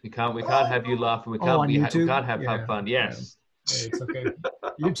joking. We can't have you laughing. We can't on we YouTube? can't have Yeah. fun. Yes. Hey, it's okay.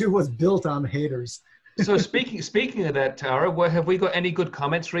 YouTube was built on haters. So speaking of that, Taro, have we got any good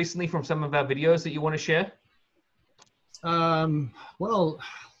comments recently from some of our videos that you want to share? Well,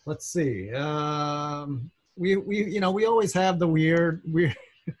 let's see. We always have the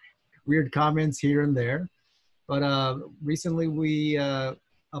weird comments here and there, but recently we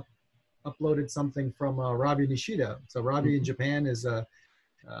uploaded something from Robbie Nishida. So Robbie in Japan is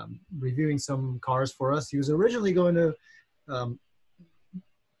reviewing some cars for us. He was originally going to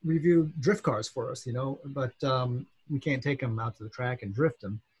review drift cars for us, but we can't take him out to the track and drift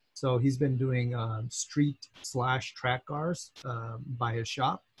them. So he's been doing street/track cars by his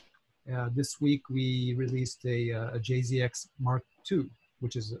shop. This week we released a JZX Mark II,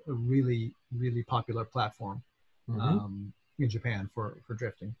 which is a really, really popular platform in Japan for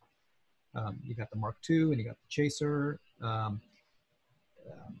drifting. You got the Mark II and you got the Chaser.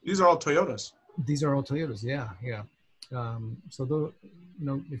 These are all Toyotas. These are all Toyotas, yeah. So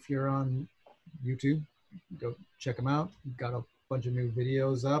if you're on YouTube, go check them out. We've got a bunch of new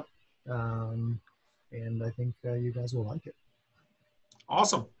videos up, and I think you guys will like it.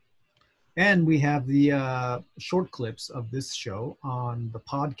 Awesome. And we have the short clips of this show on the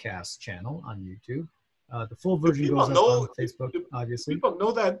podcast channel on YouTube. The full version goes up on Facebook, obviously. People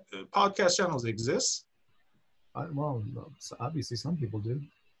know that podcast channels exist? Well, obviously some people do.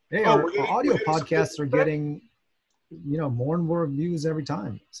 Hey, our audio podcasts are getting, more and more views every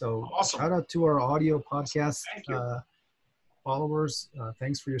time. So awesome. Shout out to our audio podcast followers.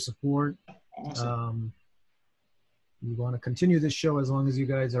 Thanks for your support. Awesome. We want to continue this show as long as you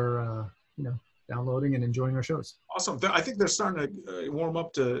guys are, downloading and enjoying our shows. Awesome. I think they're starting to warm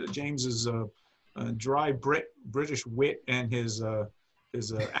up to James's dry British wit and his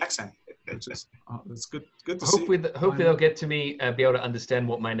accent. It's just it's good to see. Hopefully they'll get to me be able to understand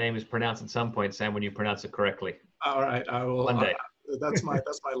what my name is pronounced at some point, Sam, when you pronounce it correctly. All right, I will. One day. That's my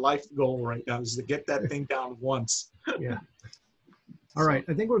life goal right now, is to get that thing down once. Yeah. All right,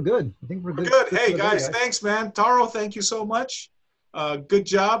 I think we're good. We're good. Hey guys, thanks, man. Taro, thank you so much. Good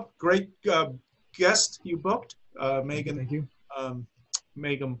job. Great guest you booked, Megan. Thank you.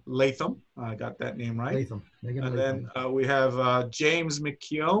 Megan Latham. I got that name right. Latham. Megan and Latham. then we have James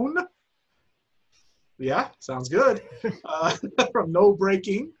McKeown. Yeah, sounds good. From No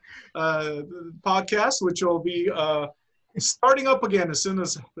Braking podcast, which will be starting up again as soon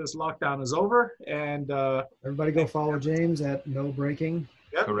as this lockdown is over. And Everybody go follow James at No Breaking.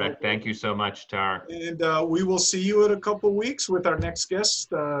 yep. Correct. Thank you so much, Tara. And we will see you in a couple weeks with our next guest.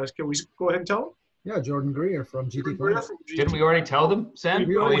 Can we go ahead and tell them? Yeah, Jordan Greer from GT Planet. Didn't we already tell them, Sam?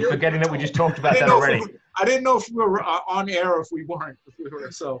 We Are already we did. forgetting that we just talked about that know already? I didn't know if we were on air or if we weren't.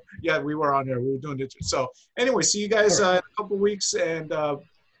 So yeah, we were on air. We were doing it. So anyway, see you guys in a couple weeks. And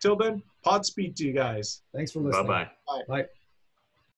till then, Podspeed to you guys. Thanks for listening. Bye-bye. Bye.